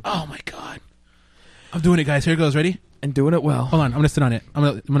 Oh my god. I'm doing it, guys. Here it goes. Ready? And doing it well. Hold on. I'm gonna sit on it.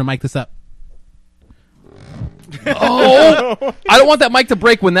 I'm gonna mic this up. Oh! I don't want that mic to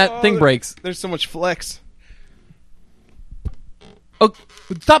break when that thing breaks. There's so much flex. Oh,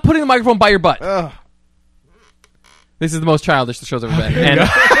 stop putting the microphone by your butt. Ugh. This is the most childish the show's ever been. And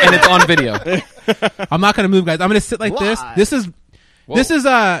it's on video. I'm not gonna move, guys. I'm gonna sit like this.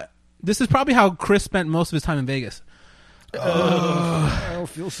 This is probably how Chris spent most of his time in Vegas. I don't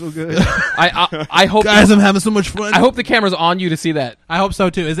feel so good. I hope Guys, I'm having so much fun. I hope the camera's on you to see that. I hope so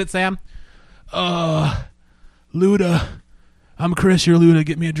too. Is it Sam? Luda. I'm Chris. You're Luda.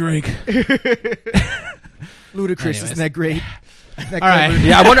 Get me a drink. Ludicrous, isn't that great? All right.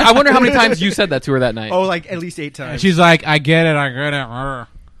 Yeah, I wonder how many times you said that to her that night. Oh, like at least 8 times. She's like, I get it.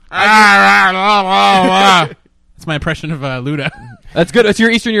 That's my impression of Luda. That's good. It's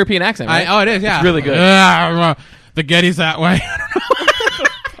your Eastern European accent, right? Oh, it is. Yeah, It's really good. The Getty's that way.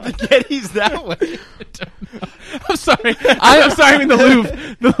 The Getty's that way. I'm sorry. I'm sorry. I mean the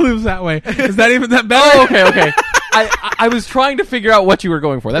Louvre. The Louvre's that way. Is that even that better? Oh, okay. I was trying to figure out what you were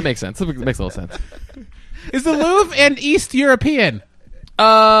going for. That makes sense. It makes a little sense. Is the Louvre and East European?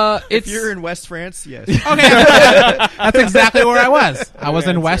 If you're in West France, yes. Okay, that's exactly where I was. I was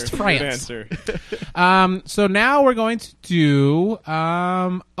in West France. So now we're going to do.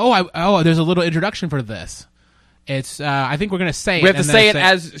 There's a little introduction for this. It's. I think we're going to say it. We have to say it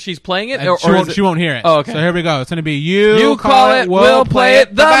as she's playing it, she won't hear it. Oh, okay. So here we go. It's going to be you call it. We'll play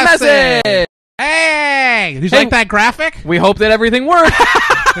it. The message. Hey, did you like that graphic? We hope that everything works.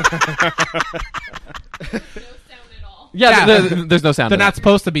 No sound at all. Yeah, there's no sound. They're not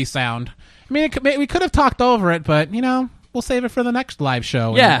supposed to be sound. I mean, we could have talked over it, but we'll save it for the next live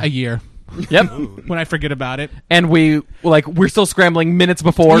show in a year. Yep. When I forget about it. And we're still scrambling minutes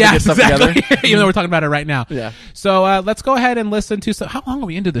before to get stuff together. Even though we're talking about it right now. Yeah. So let's go ahead and listen to how long are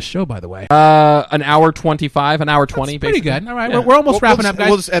we into the show, by the way? An hour 25, an hour 20. Pretty basically. good. All right. Yeah. We're almost wrapping up, guys.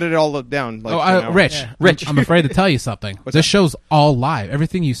 We'll just edit it all down. Rich. Yeah. Rich. I'm afraid to tell you something. This show's all live.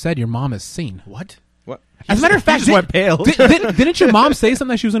 Everything you said, your mom has seen. What? As a matter of fact, just went pale. Didn't your mom say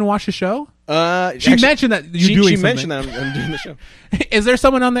something that she was going to watch the show? She mentioned that you're doing something. She mentioned that I'm doing the show. Is there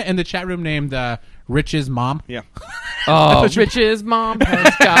someone in the chat room named Rich's mom? Yeah. Oh, Rich's mom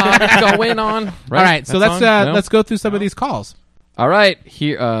has got it going on. Right? All right, so let's go through some of these calls. All right,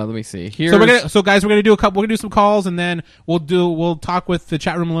 here. Let me see. Here. So guys, we're gonna do We're gonna do some calls, and then we'll talk with the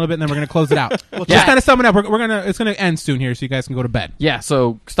chat room a little bit, and then we're gonna close it out. Just kind of sum it up. It's gonna end soon here, so you guys can go to bed. Yeah.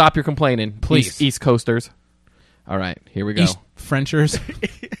 So stop your complaining, please. East Coasters. All right, here we go. East Frenchers,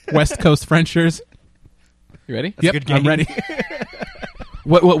 West Coast Frenchers. You ready? Yep, I'm ready.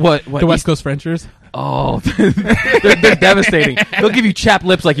 What? The West Coast Frenchers. Oh, they're devastating. They'll give you chapped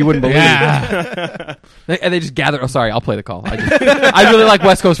lips like you wouldn't believe. Yeah. And they just gather. Oh, sorry, I'll play the call. I really like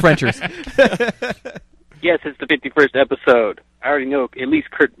West Coast Frenchers. Yes, it's the 51st episode I already know at least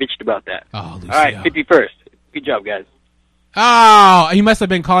Kurt bitched about that. Oh, Lucio. All right, 51st. Good job, guys. Oh, he must have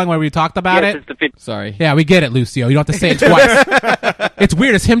been calling when we talked about yes, it. It's the Sorry. Yeah, we get it, Lucio. You don't have to say it twice. It's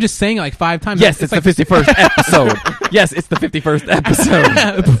weird. It's him just saying it like 5 times. Yes, it's like the 51st episode. Yes, it's the 51st episode.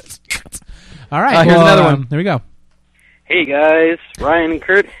 All right, here's another one. There we go. Hey, guys. Ryan and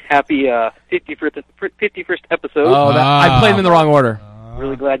Kurt, happy 51st episode. Oh, I played them in the wrong order.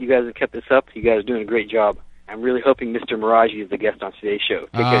 Really glad you guys have kept this up. You guys are doing a great job. I'm really hoping Mr. Miraji is the guest on today's show.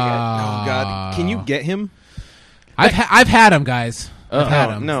 Take care, guys. Oh, God. Can you get him? I've had him, guys. I've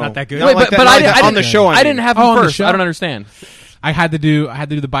had him. No, It's not that good. Not Wait, like but that, I not like didn't- that on the show. I didn't have Oh, them on the first. show? I don't understand. I had to do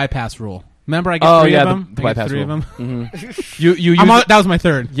the bypass rule. Remember, I get 3 of them. the bypass 3 rule. of them. Mm-hmm. You used That was my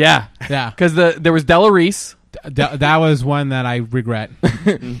third. Yeah, Yeah. because there was Della Reese. That was one that I regret.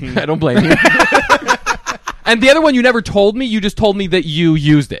 I don't blame you. And the other one you never told me. You just told me that you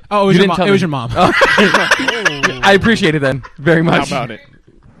used it. Oh, it was, you your, didn't tell it was me. your mom. I appreciate it then very much. How about it?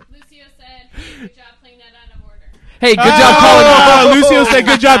 Lucio said, good job playing that out of order. Hey, good job calling. Oh, Lucio said,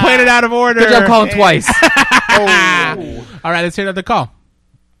 "Good job playing it out of order." Good job calling twice. All right, let's hear another call.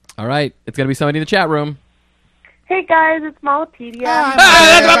 All right, it's gonna be somebody in the chat room. Hey guys, it's Malapedia.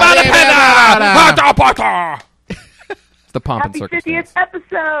 It's the pomp and Happy circumstance. 50th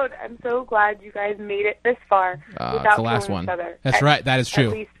episode! I'm so glad you guys made it this far It's without the last killing one. each other. That's right. That is true.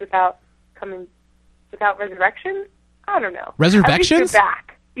 At least without resurrection. I don't know. Resurrections? At least you're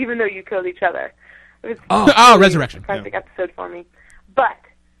back, even though you killed each other. It was resurrection. a fantastic episode for me. But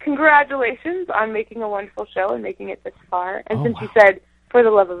congratulations on making a wonderful show and making it this far. And since you said for the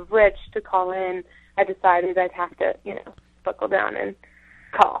love of Rich to call in, I decided I'd have to, buckle down and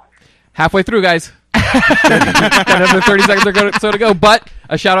call. Halfway through, guys. Got another 30 seconds to go. But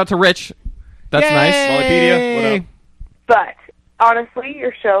a shout out to Rich. That's nice. Wikipedia, what up? But honestly,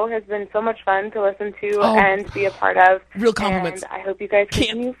 your show has been so much fun to listen to and be a part of. Real compliments. And I hope you guys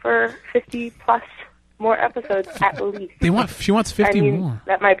continue for 50 plus more episodes at least. She wants 50 more.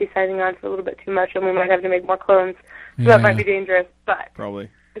 That might be signing on for a little bit too much, and we might have to make more clones. So that might be dangerous. But Probably.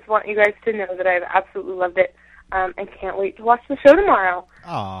 just want you guys to know that I've absolutely loved it, and can't wait to watch the show tomorrow.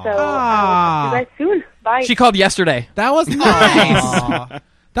 Aww. So I'll see you guys soon. Bye. She called yesterday. That was nice.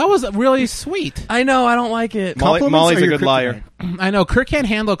 That was really sweet. I know. I don't like it. Molly's a good liar. I know. Kurt can't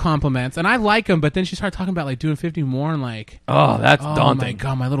handle compliments, and I like him, but then she started talking about like doing 50 more and like, Oh, that's oh daunting. my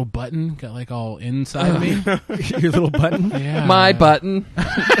god, my little button got like all inside me. Your little button. Yeah. My button.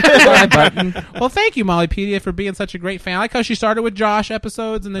 My button. Well, thank you, Mollypedia, for being such a great fan. I like how she started with Josh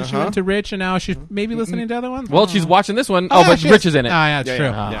episodes, and then she went to Rich, and now she's maybe listening to other ones. Well, she's watching this one. Oh, But she Rich is in it. Oh, yeah, that's true.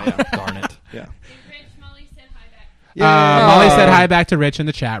 Yeah. Darn it. Yeah. Rich, Molly said hi back. Molly said hi back to Rich in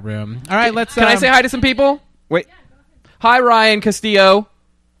the chat room. All right, let's. Can I say hi to some people? Wait. Hi, Ryan Castillo.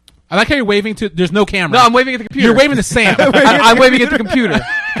 I like how you're waving to. There's no camera. No, I'm waving at the computer. You're waving to Sam. I'm waving at the computer.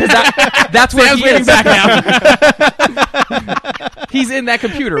 'Cause that's where Sam's he waving is. back now. He's in that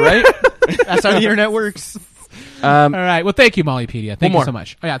computer, right? That's how the internet works. All right. Well, thank you, Mollypedia. Thank you more. so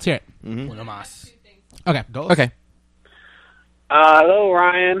much. Oh yeah, let's hear it. Okay. Okay. Hello,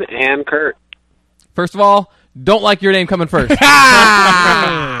 Ryan and Kurt. First of all, don't like your name coming first.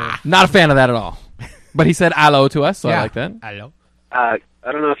 Not a fan of that at all. But he said hello to us, so I like that. Hello. I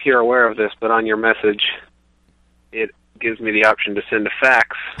don't know if you're aware of this, but on your message, it gives me the option to send a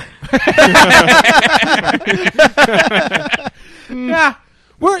fax. Yeah,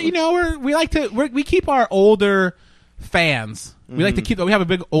 we keep our older fans. We like to keep. We have a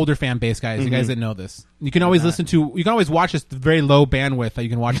big older fan base, guys. You guys didn't know this. You can always You can always watch this very low bandwidth that you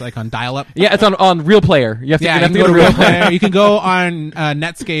can watch like on dial-up. Yeah, it's on Real Player. You have to, Yeah, you you have can to go to Real Player. You can go on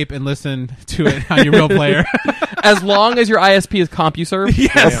Netscape and listen to it on your Real Player. As long as your ISP is CompuServe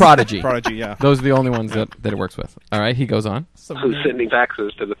or Prodigy. Prodigy, yeah. Those are the only ones that it works with. All right, he goes on. Who's sending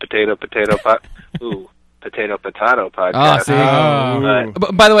faxes to the potato podcast? Oh, see.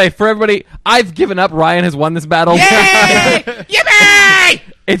 But By the way, for everybody, I've given up. Ryan has won this battle. Yay! Yippee!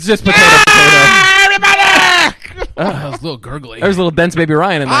 It's just potato. Everybody! That was a little gurgly. There's a little dense baby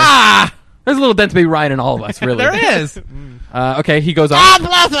Ryan in there. There's a little dense baby Ryan in all of us, really. There is. Okay, he goes on.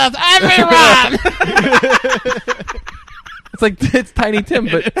 Bless us, everyone! It's Tiny Tim,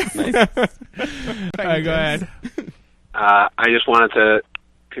 but nice. All right, go ahead. I just wanted to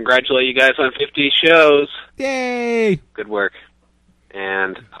congratulate you guys on 50 shows. Yay! Good work.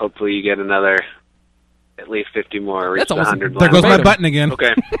 And hopefully you get another at least 50 more. Reach That's the almost 100 There goes line. my button again.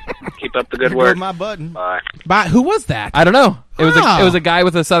 Okay. Keep up the good There work. goes my button. Bye. But who was that? I don't know. It was Oh. it was a guy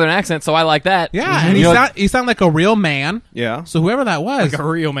with a southern accent, so I like that. Yeah, and You know, he sound like a real man. Yeah. So whoever that was, Like a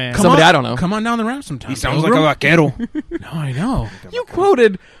real man. come Somebody on- I don't know. Come on down the ramp sometime. He sounds like a vaquero. No, I know. you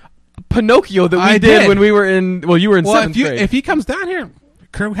quoted Pinocchio that we did when we were in. Well, you were in seventh grade. If he comes down here,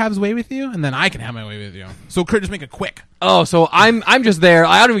 Kurt has his way with you, and then I can have my way with you. So Kurt, just make it quick. Oh, so I'm just there.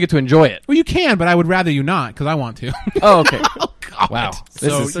 I don't even get to enjoy it. Well, you can, but I would rather you not because I want to. Oh, okay. Oh, God. Wow.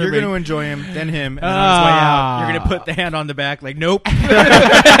 So you're going to enjoy him, then him, and then on his way out, you're going to put the hand on the back like, nope.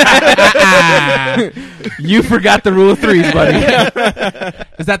 You forgot the rule of threes, buddy.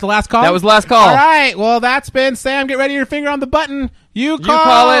 Is that the last call? That was the last call. All right. Well, that's been Sam. Get ready, your finger on the button. You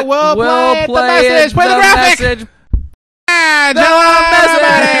call it. We'll play play the message. Play the graphic. Message. Are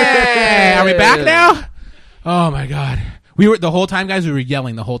we back now? Oh my God! We were the whole time, guys. We were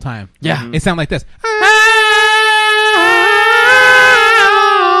yelling the whole time. Yeah, it sounded like this.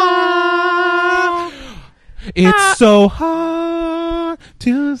 It's so hard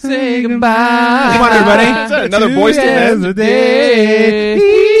to say goodbye. Come on, everybody! Is that another Boyz II Men?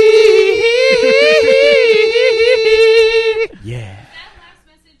 Yeah.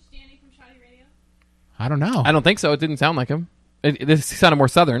 I don't know. I don't think so. It didn't sound like him. This sounded more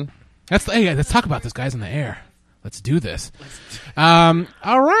southern. Hey, let's talk about this, guys, in the air. Let's do this. All right.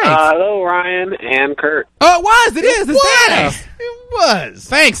 Hello, Ryan and Kurt. Oh, it was. It is. It's Danny. It was.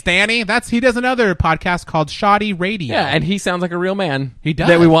 Thanks, Danny. He does another podcast called Shoddy Radio. Yeah, and he sounds like a real man. He does.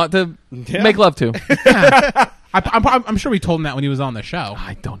 That we want to make love to. Yeah. I'm sure we told him that when he was on the show.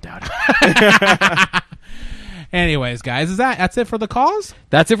 I don't doubt it. Anyways, guys, that's it for the calls?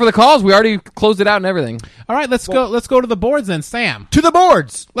 That's it for the calls. We already closed it out and everything. All right, let's go to the boards then, Sam. To the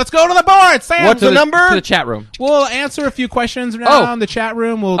boards. Let's go to the boards, Sam. What's the number? To the chat room. We'll answer a few questions now in the chat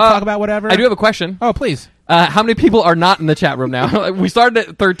room. We'll talk about whatever. I do have a question. Oh, please. How many people are not in the chat room now? We started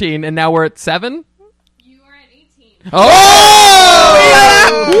at 13 and now we're at 7? You are at 18. Oh!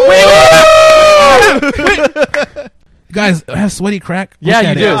 Guys, I have sweaty crack. Yeah,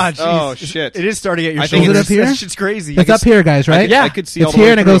 you do. Oh, shit. It is starting at your shoulders. Is it up here? That shit's crazy. It's up here, guys, right? Yeah. I could see it's all the here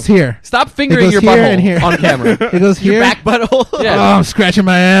way and it through. goes here. Stop fingering your butthole on camera. It goes here. Your back butthole? Yeah. Oh, I'm scratching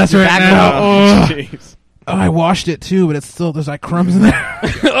my ass right now. Oh, jeez. Oh, I washed it too, but it's still there's like crumbs in there.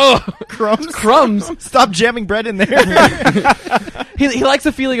 Oh, Crumbs. Stop jamming bread in there. He likes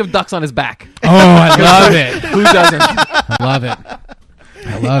the feeling of ducks on his back. Oh, I love it. Who doesn't? I love it.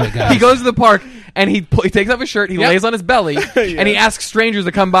 I love it, guys. He goes to the park and he takes off his shirt, he lays on his belly, and he asks strangers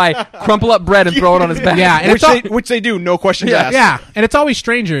to come by, crumple up bread, and throw it on his back. Yeah, and which they do, no questions asked. Yeah, and it's always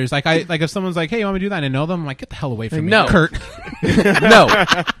strangers. Like if someone's like, "Hey, you want me to do that?" and I know them, I'm like, "Get the hell away from me, No. Kurt." No,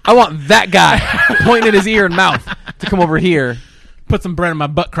 I want that guy pointing at his ear and mouth to come over here. Put some bread in my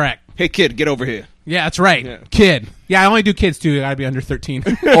butt crack. Hey, kid, get over here. Yeah, that's right. Yeah. Kid. Yeah, I only do kids too. You gotta be under 13.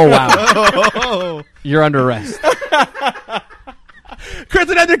 Oh wow, you're under arrest. Kurt's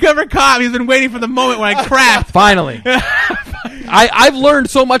an undercover cop. He's been waiting for the moment when I craft. Finally. I've learned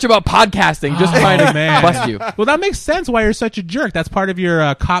so much about podcasting just trying to bust you. Well, that makes sense why you're such a jerk. That's part of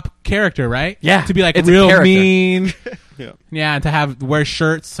your cop character, right? Yeah. To be like it's real mean. Yeah. Yeah, and to wear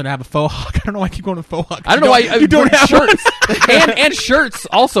shirts and have a faux hawk. I don't know why I keep going to faux hawk. I don't know why you don't have shirts. and shirts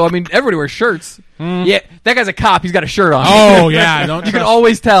also. I mean, everybody wears shirts. Yeah, that guy's a cop. He's got a shirt on. Oh, yeah. Don't you can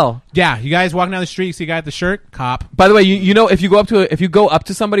always tell. Yeah, you guys walking down the street, you see a guy with the shirt, cop. By the way, you know if you go up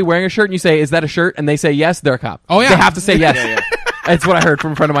to somebody wearing a shirt and you say, "Is that a shirt?" and they say yes, they're a cop. Oh yeah, they have to say yes. Yeah. That's what I heard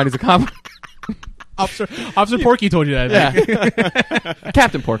from a friend of mine who's a cop. Officer Porky told you that. Yeah.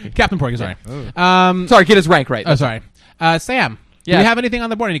 Captain Porky. Captain Porky. Sorry. Sorry, get his rank right. Oh, sorry. Sam. Do you have anything on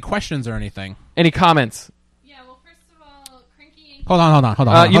the board? Any questions or anything? Any comments? Yeah. Well, first of all, Cranky. Hold on.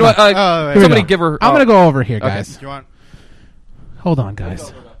 You know what? Somebody give her. I'm gonna go over here, guys. Do you want? Hold on,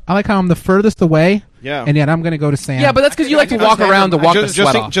 guys. I like how I'm the furthest away. Yeah. And yet I'm going to go to Sam. Yeah, but that's because you like to walk around to walk the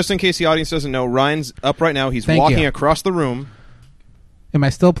sweat off. Just in case the audience doesn't know, Ryan's up right now. He's walking across the room. Am I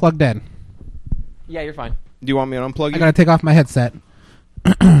still plugged in? Yeah, you're fine. Do you want me to unplug you? I got to take off my headset.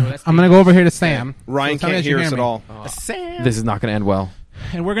 I'm going to go over here to Sam. Ryan can't hear us at all. Sam. This is not going to end well.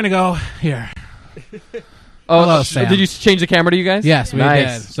 And we're going to go here. Hello, Sam. Did you change the camera to you guys? Yes, we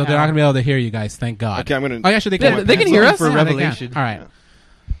did. So they're not going to be able to hear you guys, thank God. Okay, I'm going to... Oh, actually, they can. Yeah, they can hear us. For revelation. All right.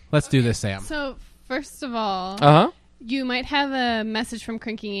 Let's do this, Sam. So, first of all, you might have a message from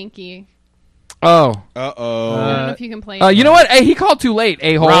Cranky Yankee. Oh. Uh-oh. I don't know if you can play it. You know what? Hey, he called too late,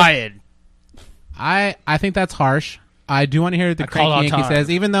 a-hole. Ryan. I think that's harsh. I do want to hear what the Cranky Yankee says.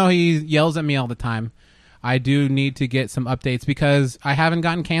 Even though he yells at me all the time, I do need to get some updates because I haven't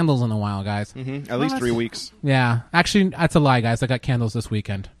gotten candles in a while, guys. Mm-hmm. At least 3 weeks. Yeah. Actually, that's a lie, guys. I got candles this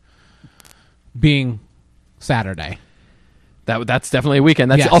weekend. Being Saturday. That's definitely a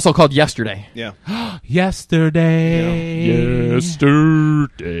weekend. That's also called yesterday. Yeah. Yesterday. Yeah.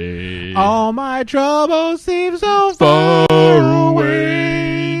 Yesterday. All my troubles seem so far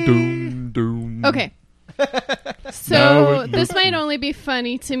away. Doom, doom. Okay. So this might only be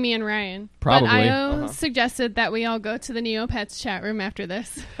funny to me and Ryan. Probably. But Io suggested that we all go to the Neopets chat room after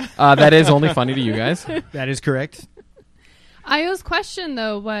this. That is only funny to you guys. That is correct. Io's question,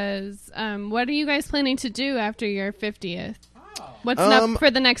 though, was what are you guys planning to do after your 50th? What's up for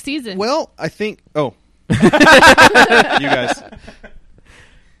the next season? Well, I think... Oh. You guys.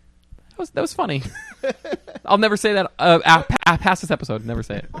 That was funny. I'll never say that past this episode. Never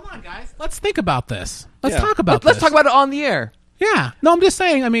say it. Hold on, guys. Let's think about this. Let's talk about this. Let's talk about it on the air. Yeah. No, I'm just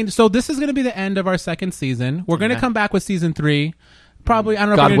saying. I mean, so this is going to be the end of our second season. We're going to come back with season 3. Probably, I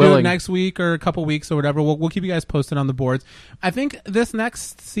don't know if we're going to do it next week or a couple weeks or whatever. We'll keep you guys posted on the boards. I think this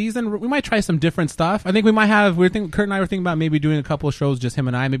next season, we might try some different stuff. I think we might have, Kurt and I were thinking about maybe doing a couple of shows, just him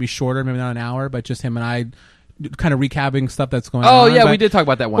and I, maybe shorter, maybe not an hour, but just him and I kind of recapping stuff that's going on. Oh, yeah, we did talk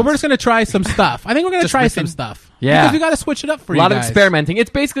about that once. But we're just going to try some stuff. I think we're going to try some stuff. Yeah. Because we got to switch it up for you guys. A lot of experimenting. It's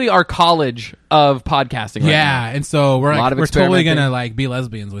basically our college of podcasting right now. And so we're totally going to be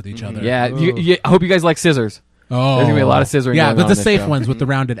lesbians with each other. Yeah. I hope you guys like scissors. Oh. There's going to be a lot of scissoring Yeah, going but on the this safe show. ones with the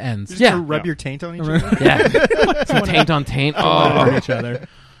rounded ends. Rub your taint on each other? Yeah. Some taint on taint. On each other.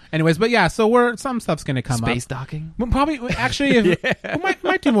 Anyways, but yeah, so some stuff's going to come up. Space docking? We'll probably, actually, we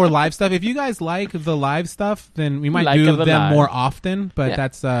might do more live stuff. If you guys like the live stuff, then we might do them more often, but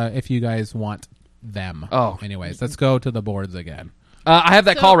that's if you guys want them. Oh. Anyways, let's go to the boards again. I have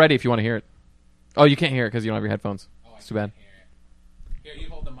that call ready if you want to hear it. Oh, you can't hear it because you don't have your headphones. It's too bad. Here, you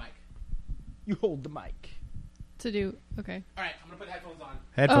hold the mic. You hold the mic. To do, okay. All right, I'm going to put headphones on.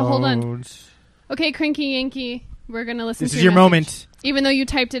 Headphones. Oh, hold on. Okay, Cranky Yankee, we're going to listen to This is your moment. Even though you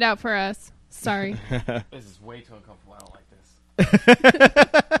typed it out for us. Sorry. This is way too uncomfortable. I don't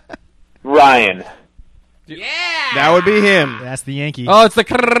like this. Ryan. Yeah! That would be him. That's the Yankee. Oh, it's the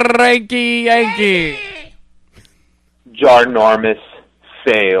Cranky Yankee. Jarnormous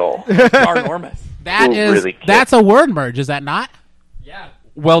fail. Jarnormous. That's a word merge, is that not? Yeah.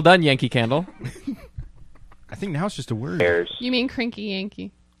 Well done, Yankee Candle. I think now it's just a word. You mean Cranky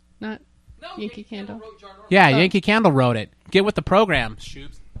Yankee, not Yankee Candle. Yeah, Yankee Candle wrote it. Get with the program,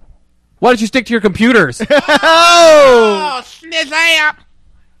 Shoops. Why don't you stick to your computers? Oh, snizzy.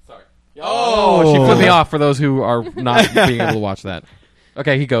 Sorry. Oh, she put me off for those who are not being able to watch that.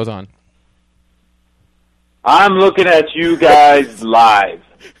 Okay, he goes on. I'm looking at you guys live.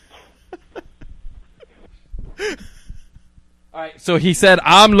 All right, so he said,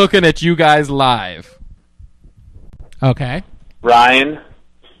 I'm looking at you guys live. Okay. Ryan,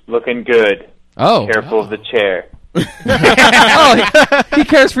 looking good. Oh. Careful of the chair. He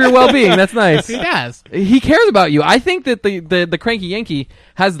cares for your well-being. That's nice. He does. He cares about you. I think that the Cranky Yankee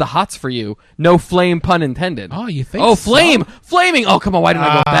has the hots for you. No flame, pun intended. Oh, you think? Oh, flame, flaming. Oh, come on. Why didn't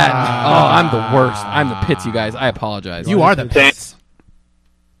I go with that? Oh, I'm the worst. I'm the pits, you guys. I apologize. You are the pits.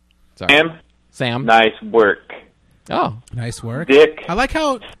 Sorry. Sam. Nice work. Oh, nice work, Dick. I like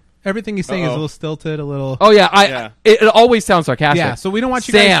how everything he's saying is a little stilted, a little. Oh yeah, It always sounds sarcastic. Yeah, so we don't want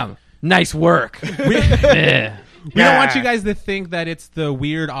you Sam, guys... nice work. We don't want you guys to think that it's the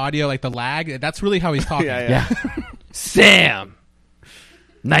weird audio, like the lag. That's really how he's talking. Yeah. Sam,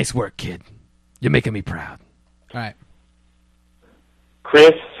 nice work, kid. You're making me proud. All right.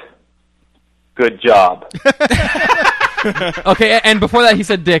 Chris, good job. Okay, and before that he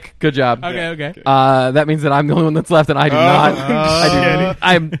said, Dick, good job. Okay. That means that I'm the only one that's left, and I do not.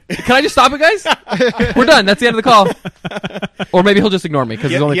 Can I just stop it, guys? We're done. That's the end of the call. Or maybe he'll just ignore me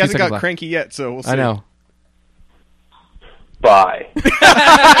because there's only he 2 hasn't seconds got left. cranky yet, so we'll see. I know. Bye.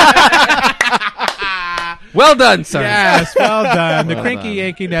 Well done, sir. Yes, well done. The Cranky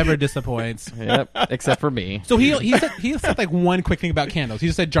Yankee never disappoints. Yep, except for me. So he said like one quick thing about candles. He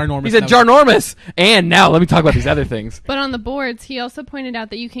just said Jarnormous. He said Jarnormous. And now let me talk about these other things. But on the boards, he also pointed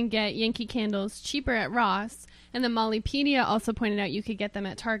out that you can get Yankee candles cheaper at Ross, and the Mollypedia also pointed out you could get them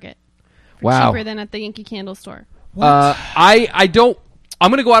at Target. Wow. Cheaper than at the Yankee Candle store. I don't. I'm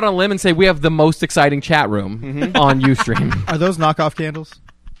going to go out on a limb and say we have the most exciting chat room on Ustream. Are those knockoff candles?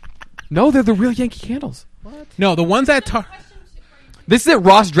 No, they're the real Yankee candles. What? No, the ones at This is at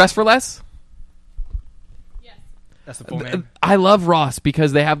Ross Dress for Less? Yes. That's the full name. I love Ross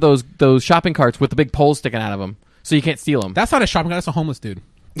because they have those shopping carts with the big poles sticking out of them, so you can't steal them. That's not a shopping cart. That's a homeless dude.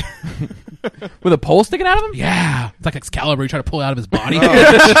 With a pole sticking out of him? Yeah. It's like Excalibur. You try to pull it out of his body.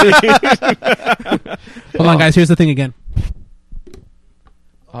 Hold on, guys. Here's the thing again.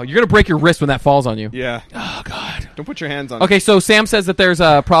 Oh, you're going to break your wrist when that falls on you. Yeah. Oh, God. Don't put your hands on it. Okay, so Sam says that there's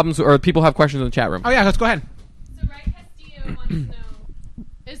problems or people have questions in the chat room. Oh, yeah. Let's go ahead. So Ray Castillo wants to know,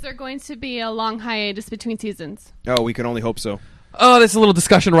 is there going to be a long hiatus between seasons? Oh, we can only hope so. Oh, that's a little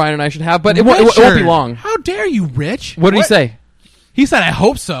discussion Ryan and I should have, but it won't be long. How dare you, Rich? What did he say? He said, "I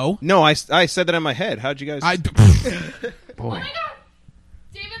hope so." No, I said that in my head. How'd you guys? Oh my god!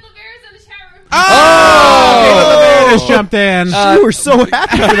 David Lavera's in the chat room. Oh! David Lavera jumped in. You were so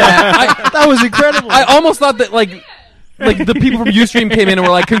happy for that. That was incredible. I almost thought that like the people from Ustream came in and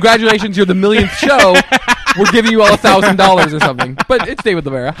were like, "Congratulations, you're the millionth show. We're giving you all $1,000 or something." But it's David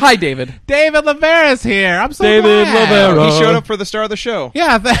Lavera. Hi, David. David Lavera's here. I'm so David glad. Lavera. He showed up for the star of the show.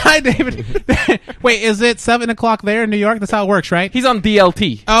 Yeah, hi, David. Wait, is it 7:00 there in New York? That's how it works, right? He's on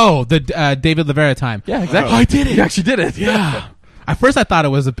DLT. Oh, the David Lavera time. Yeah, exactly. Oh, I did it. You actually did it. Yeah. At first, I thought it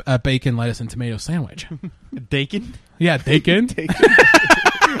was a bacon, lettuce, and tomato sandwich. Bacon? Yeah, bacon.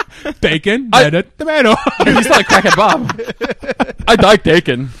 Bacon, lettuce, tomato. You sound like Crackhead Bob. I like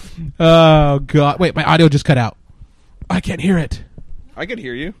bacon. Oh, God. Wait, my audio just cut out. I can't hear it. I could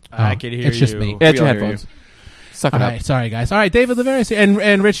hear you. I can hear It's just me. Yeah, it's We your all hear headphones. Suck it All up. right, sorry, guys. All right, David Lavera's here.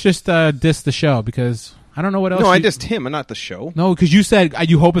 And Rich just dissed the show because I don't know what else. No, I you- dissed him and not the show. No, because you said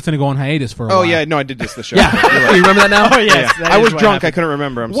you hope it's going to go on hiatus for a while. Oh yeah, no, I did diss the show. Yeah. You remember that now? Oh, yes. I was drunk. I couldn't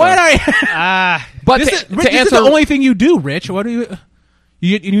remember. I'm What sorry. are you? But This to is answer, the only thing you do, Rich. What do you?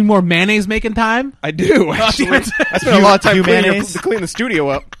 You need more mayonnaise making time? I do. Actually, I spent a lot of time mayonnaise? to clean the studio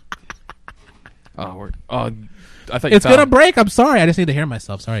up. I thought you It's fell. gonna break. I'm sorry. I just need to hear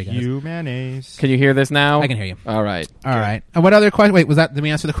myself. Sorry, guys. mayonnaise. Can you hear this now? I can hear you. All right. All right. And what other question? Wait, was that? Did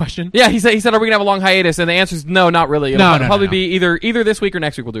we answer the question? Yeah, he said, are we gonna have a long hiatus? And the answer is no, not really. It'll No, probably no. be either this week or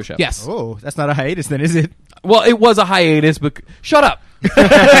next week we'll do a show. Yes. Oh, that's not a hiatus then, is it? Well, it was a hiatus, but shut up.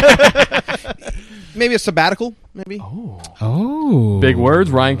 Maybe a sabbatical. Maybe. Oh. Big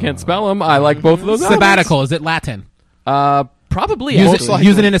words. Ryan can't spell them. I like both of those. Sabbatical. Is it Latin? Probably. Use actually. it.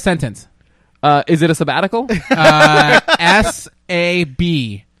 Use it in a sentence. Is it a sabbatical?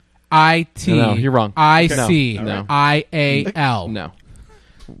 SABIT. No, you're wrong. IC. No. IAL. No.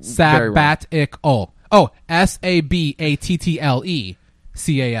 Sabbatical. Oh, SABATTLE.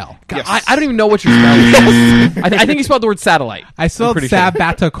 CAL. God, Yes. I don't even know what you're spelling. I think you spelled the word satellite. I spelled pretty sure.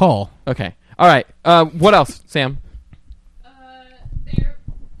 sabbatical. Okay. All right. What else, Sam? There.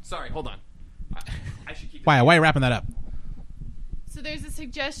 Sorry. Hold on. I should keep. Why are you wrapping that up? So there's a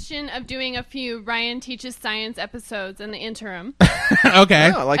suggestion of doing a few Ryan Teaches Science episodes in the interim, Okay.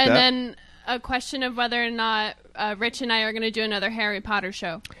 Yeah, I like and that. then a question of whether or not Rich and I are going to do another Harry Potter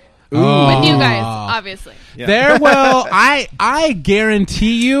show Oh. with you guys, obviously. Yeah. There will. I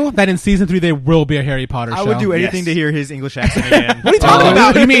guarantee you that in season 3 there will be a Harry Potter show. I would do anything Yes. to hear his English accent again. What are you talking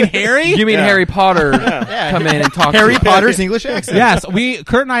about? You mean Harry? You mean Harry Potter come in and talk Harry to you? Potter's English accent? Yes,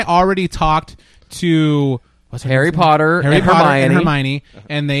 Kurt and I already talked to what's her Harry name's name? Potter Harry and Potter Hermione. and Hermione,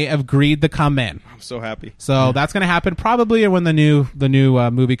 and they agreed to come in. I'm so happy. So that's going to happen probably when the new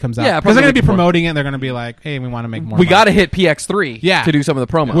movie comes out. Yeah, because they're going to be probably before. promoting it. They're going to be like, "Hey, we want to make more. We money." got to hit PX3 Yeah. to do some of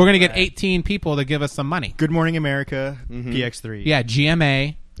the promo. We're going to get 18 people to give us some money. Good Morning America, PX3. Yeah,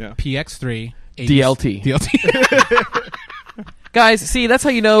 GMA, Yeah. PX3, DLT. DLT. Guys, see, that's how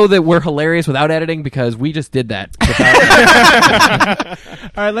you know that we're hilarious without editing because we just did that.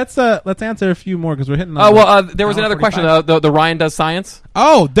 All right, let's answer a few more because we're hitting. There was another question. The Ryan Does Science.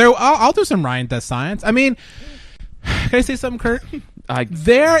 Oh, I'll do some Ryan Does Science. I mean, can I say something, Kurt?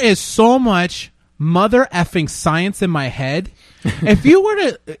 There is so much mother effing science in my head. If you were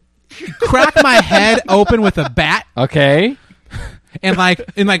to crack my head open with a bat, Okay. and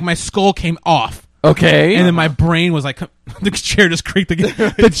my skull came off. Okay. And then my brain was like, the chair just creaked again. We're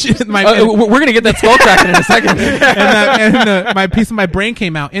going to get that skull cracking in a second. My piece of my brain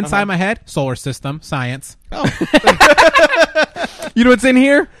came out. Inside my head, solar system, science. You know what's in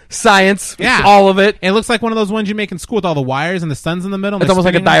here? Science. Yeah. All of it. It looks like one of those ones you make in school with all the wires and the sun's in the middle. It's almost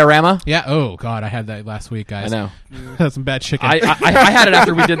like a diorama. Yeah. Oh, God. I had that last week, guys. I know. That's some bad chicken. I had it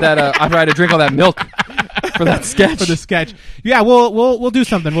after we did that. After I had to drink all that milk for that sketch. For the sketch. Yeah, we'll do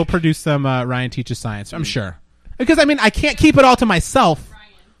something. We'll produce some Ryan Teaches Science. I'm sure. Because, I mean, I can't keep it all to myself.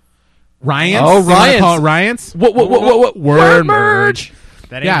 Ryan's? Oh, You wanna Ryan's. call it Ryan's? What? Word merge.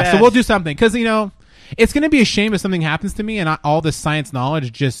 That ain't Yeah, bad. so we'll do something. Because, it's going to be a shame if something happens to me and all this science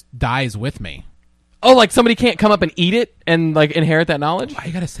knowledge just dies with me. Oh, like somebody can't come up and eat it and like inherit that knowledge? Why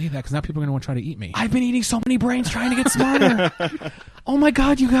you got to say that? Because now people are going to want to try to eat me. I've been eating so many brains trying to get smarter. Oh my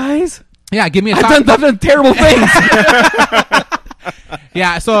God, you guys. Yeah, give me a I've done terrible things.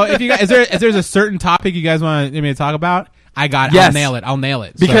 Yeah, so if you guys, if there's a certain topic you guys want me to talk about, I got it. Yes. I'll nail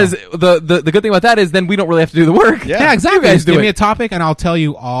it. Because So- the good thing about that is then we don't really have to do the work. yeah, exactly. You guys Just do give it. me a topic and I'll tell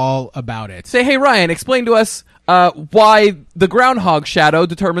you all about it. Say, hey, Ryan, explain to us why the groundhog shadow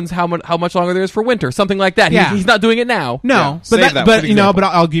determines how much longer there is for winter. Something like that. Yeah. He's not doing it now. No, Yeah, but save that but for you know, example. but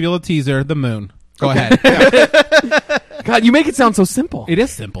I'll give you a little teaser. The moon. Go ahead. God, you make it sound so simple. It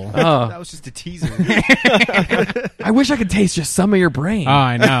is simple. Oh. That was just a teaser. I wish I could taste just some of your brain. Oh,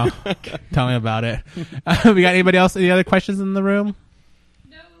 I know. Tell me about it. We got anybody else? Any other questions in the room?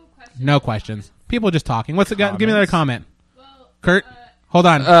 No questions. People just talking. What's it got? Give me another comment. Kurt, hold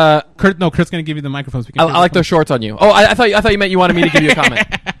on. Kurt, no, Kurt's going to give you the microphone. So we can I like those shorts on you. Oh, I thought you meant you wanted me to give you a comment.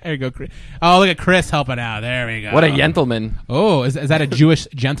 There you go, Chris. Oh, look at Chris helping out. There we go. What a gentleman. Oh, is that a Jewish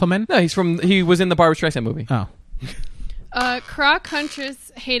gentleman? No, he was in the Barbra Streisand movie. Oh. Croc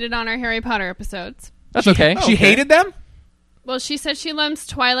Huntress hated on our Harry Potter episodes. That's okay. She hated them? Well, she said she lumps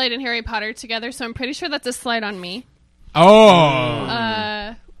Twilight and Harry Potter together, so I'm pretty sure that's a slight on me.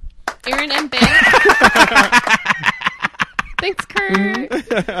 Oh. Aaron M. Banks. Thanks, Kurt.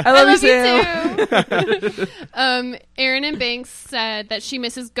 I love you too. Aaron and Banks said that she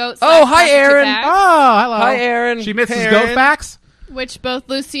misses goats. Oh, hi, Aaron. Oh, hello. Hi, Aaron. She misses Aaron. goat facts? Which both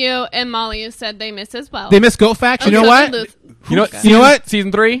Lucio and Molly have said they miss as well. They miss goat facts? You know what? You know what?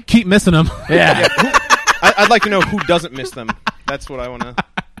 Season 3? Keep missing them. Yeah. I'd like to know who doesn't miss them. That's what I want to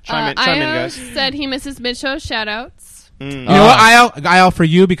chime in, guys. Said he misses mid-show shout-outs. You know what, I'll for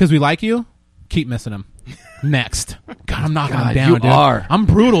you because we like you. Keep missing them. Next. God, I'm knocking them down, you dude. are. I'm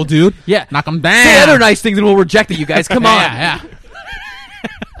brutal, dude. Yeah. Knock them down. Say other nice things and we'll reject it, you guys. Come on.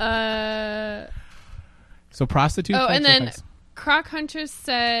 Yeah. So prostitute. Oh, and then Croc Huntress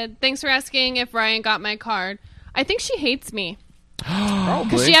said, thanks for asking if Ryan got my card. I think she hates me.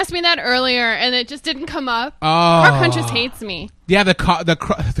 Because she asked me that earlier and it just didn't come up. Oh. Croc Huntress hates me. Yeah, the God.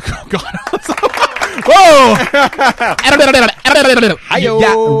 Whoa!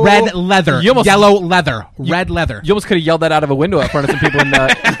 Yeah, red leather. Yellow leather. Red leather. You almost could have yelled that out of a window in front of some people in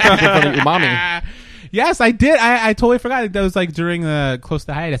front of your mommy. Yes, I did. I totally forgot. That was like during the close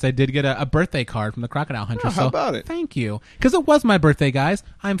to hiatus. I did get a birthday card from the Crocodile Huntress. How about it? Thank you. Because it was my birthday, guys.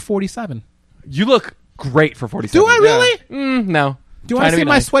 I'm 47. You look great for 47. Do I really? Yeah. No. Do I see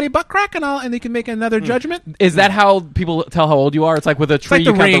my sweaty butt crack and they can make another judgment? Is that how people tell how old you are? It's like with a tree,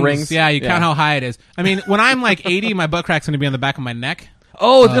 you count the rings. Yeah, you count how high it is. I mean, when I'm like 80, my butt crack's going to be on the back of my neck.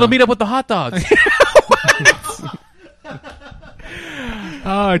 Oh, it'll meet up with the hot dogs.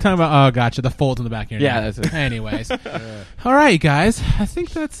 Oh, you're talking about, oh, gotcha, the folds in the back of your neck. Yeah, that's it. Anyways. All right, guys. I think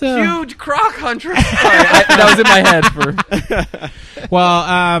that's... Huge Croc Huntress. That was in my head.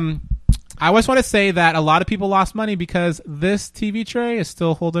 Well, I always want to say that a lot of people lost money because this TV tray is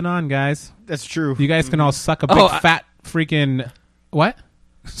still holding on, guys. That's true. You guys can all suck a big fat freaking... What?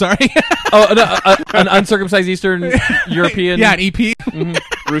 Sorry? An uncircumcised Eastern European... Yeah, an EP. Mm-hmm.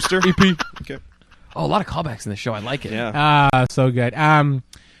 Rooster. EP. Okay. Oh, a lot of callbacks in this show. I like it. Yeah. So good.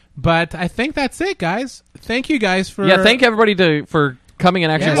 But I think that's it, guys. Thank you guys for... Yeah, thank everybody for coming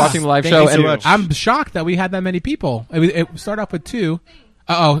and actually watching the live Thank show. You so and much. I'm shocked that we had that many people. It started off with 2.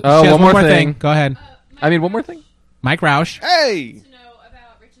 Oh, one more thing. Go ahead. One more thing. Mike Roush. Hey.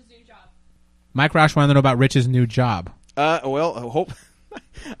 Mike Roush wanted to know about Rich's new job. Well, I hope...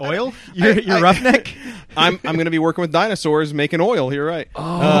 Oil? You're roughneck? I'm going to be working with dinosaurs making oil. You're right.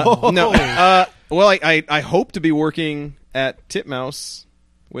 Oh. No. Well, I hope to be working at Titmouse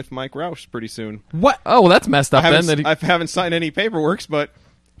with Mike Roush pretty soon. What? Oh, well, that's messed up I then. haven't signed any paperwork, but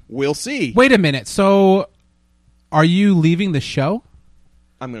we'll see. Wait a minute. So, are you leaving the show?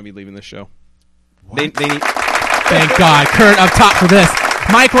 I'm going to be leaving the show. They need... Thank God. Kurt up top for this.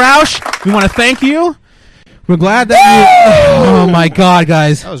 Mike Roush, we want to thank you. We're glad that you... Oh, my God,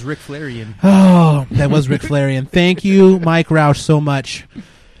 guys. That was Rick Flarian. Oh, that was Rick Flarian. Thank you, Mike Roush, so much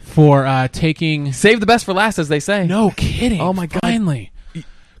for taking... Save the best for last, as they say. No kidding. Oh, my God. Finally.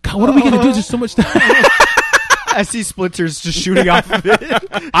 God, what are we going to do? There's so much time. I see splinters just shooting off of it.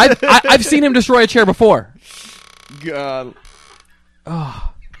 I've seen him destroy a chair before. God.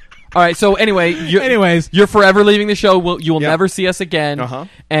 Oh. All right, so anyways, you're forever leaving the show. You will never see us again,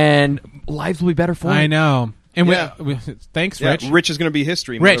 and lives will be better for you. I know. And thanks, Rich. Rich is going to be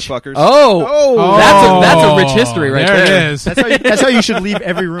history, Rich. motherfuckers. Oh, that's a rich history right there. There it is. That's how you should leave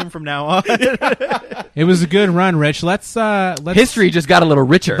every room from now on. It was a good run, Rich. Let's history just got a little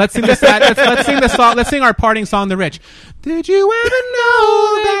richer. Let's sing this. Let's sing the song. Let's sing our parting song, The Rich. Did you ever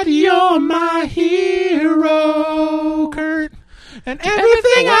know that you're my hero, Kurt? And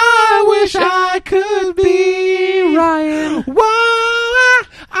everything I wish I could be, Ryan. Whoa,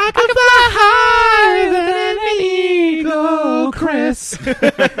 I could fly higher than an eagle, Chris.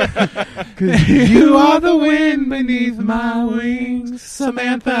 'Cause you are the wind beneath my wings,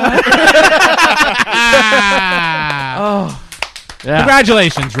 Samantha.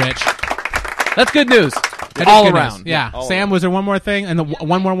 Congratulations, Rich. That's good news. That all good around. News. Yeah. All Sam, around. was there one more thing? And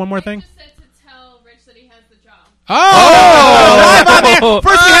one more thing? Just said to tell Rich that he has the job. Oh!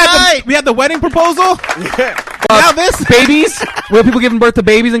 First we had the right. We had the wedding proposal. Now this babies. Were people giving birth to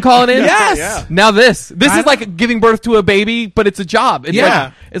babies and calling in? Yes. Yeah. Now this is like giving birth to a baby, but it's a job. It's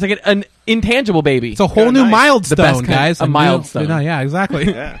it's like an intangible baby. It's a whole new milestone, guys. A milestone. Yeah, exactly.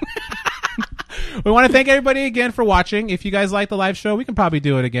 Yeah. We want to thank everybody again for watching. If you guys like the live show, we can probably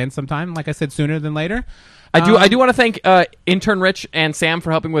do it again sometime. Like I said, sooner than later. I do want to thank intern Rich and Sam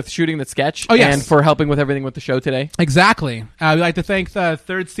for helping with shooting the sketch and for helping with everything with the show today. Exactly. We'd like to thank the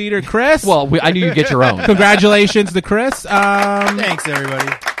third seater, Chris. Well, I knew you'd get your own. Congratulations to Chris. Thanks, everybody.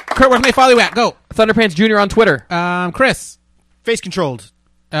 Kurt, where can they follow you at? Go. Thunderpants Jr. on Twitter. Chris. Face controlled.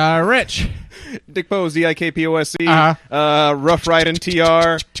 Rich. Dick Pose, DIKPOSC. Rough Riding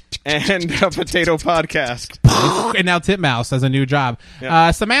TR. And a Potato Podcast. And now Titmouse has a new job. Yeah.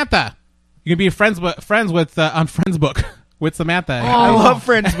 Samantha. You can be friends with on Friendsbook with Samantha. I love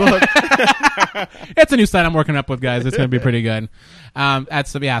Friendsbook. It's a new site I'm working up with, guys. It's going to be pretty good. Samantha.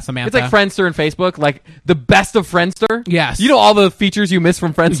 It's like Friendster and Facebook, like the best of Friendster. Yes. You know all the features you miss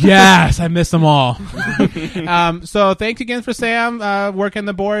from Friendster? Yes, I miss them all. So thanks again for Sam working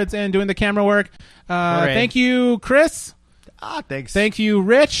the boards and doing the camera work. Thank you, Chris. Thanks. Thank you,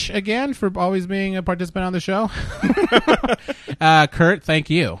 Rich, again, for always being a participant on the show. Kurt, thank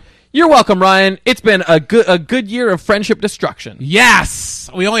you. You're welcome, Ryan. It's been a good year of friendship destruction. Yes!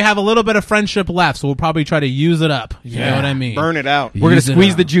 We only have a little bit of friendship left, so we'll probably try to use it up. You know what I mean? Burn it out. We're going to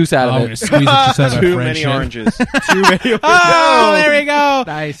squeeze the juice out of it. We're going to squeeze the juice out of Too many oranges. Too many oranges. Oh, there we go.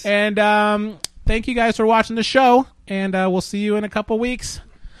 Nice. And thank you guys for watching the show, and we'll see you in a couple weeks.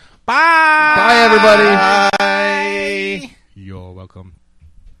 Bye! Bye, everybody. Bye! You're welcome.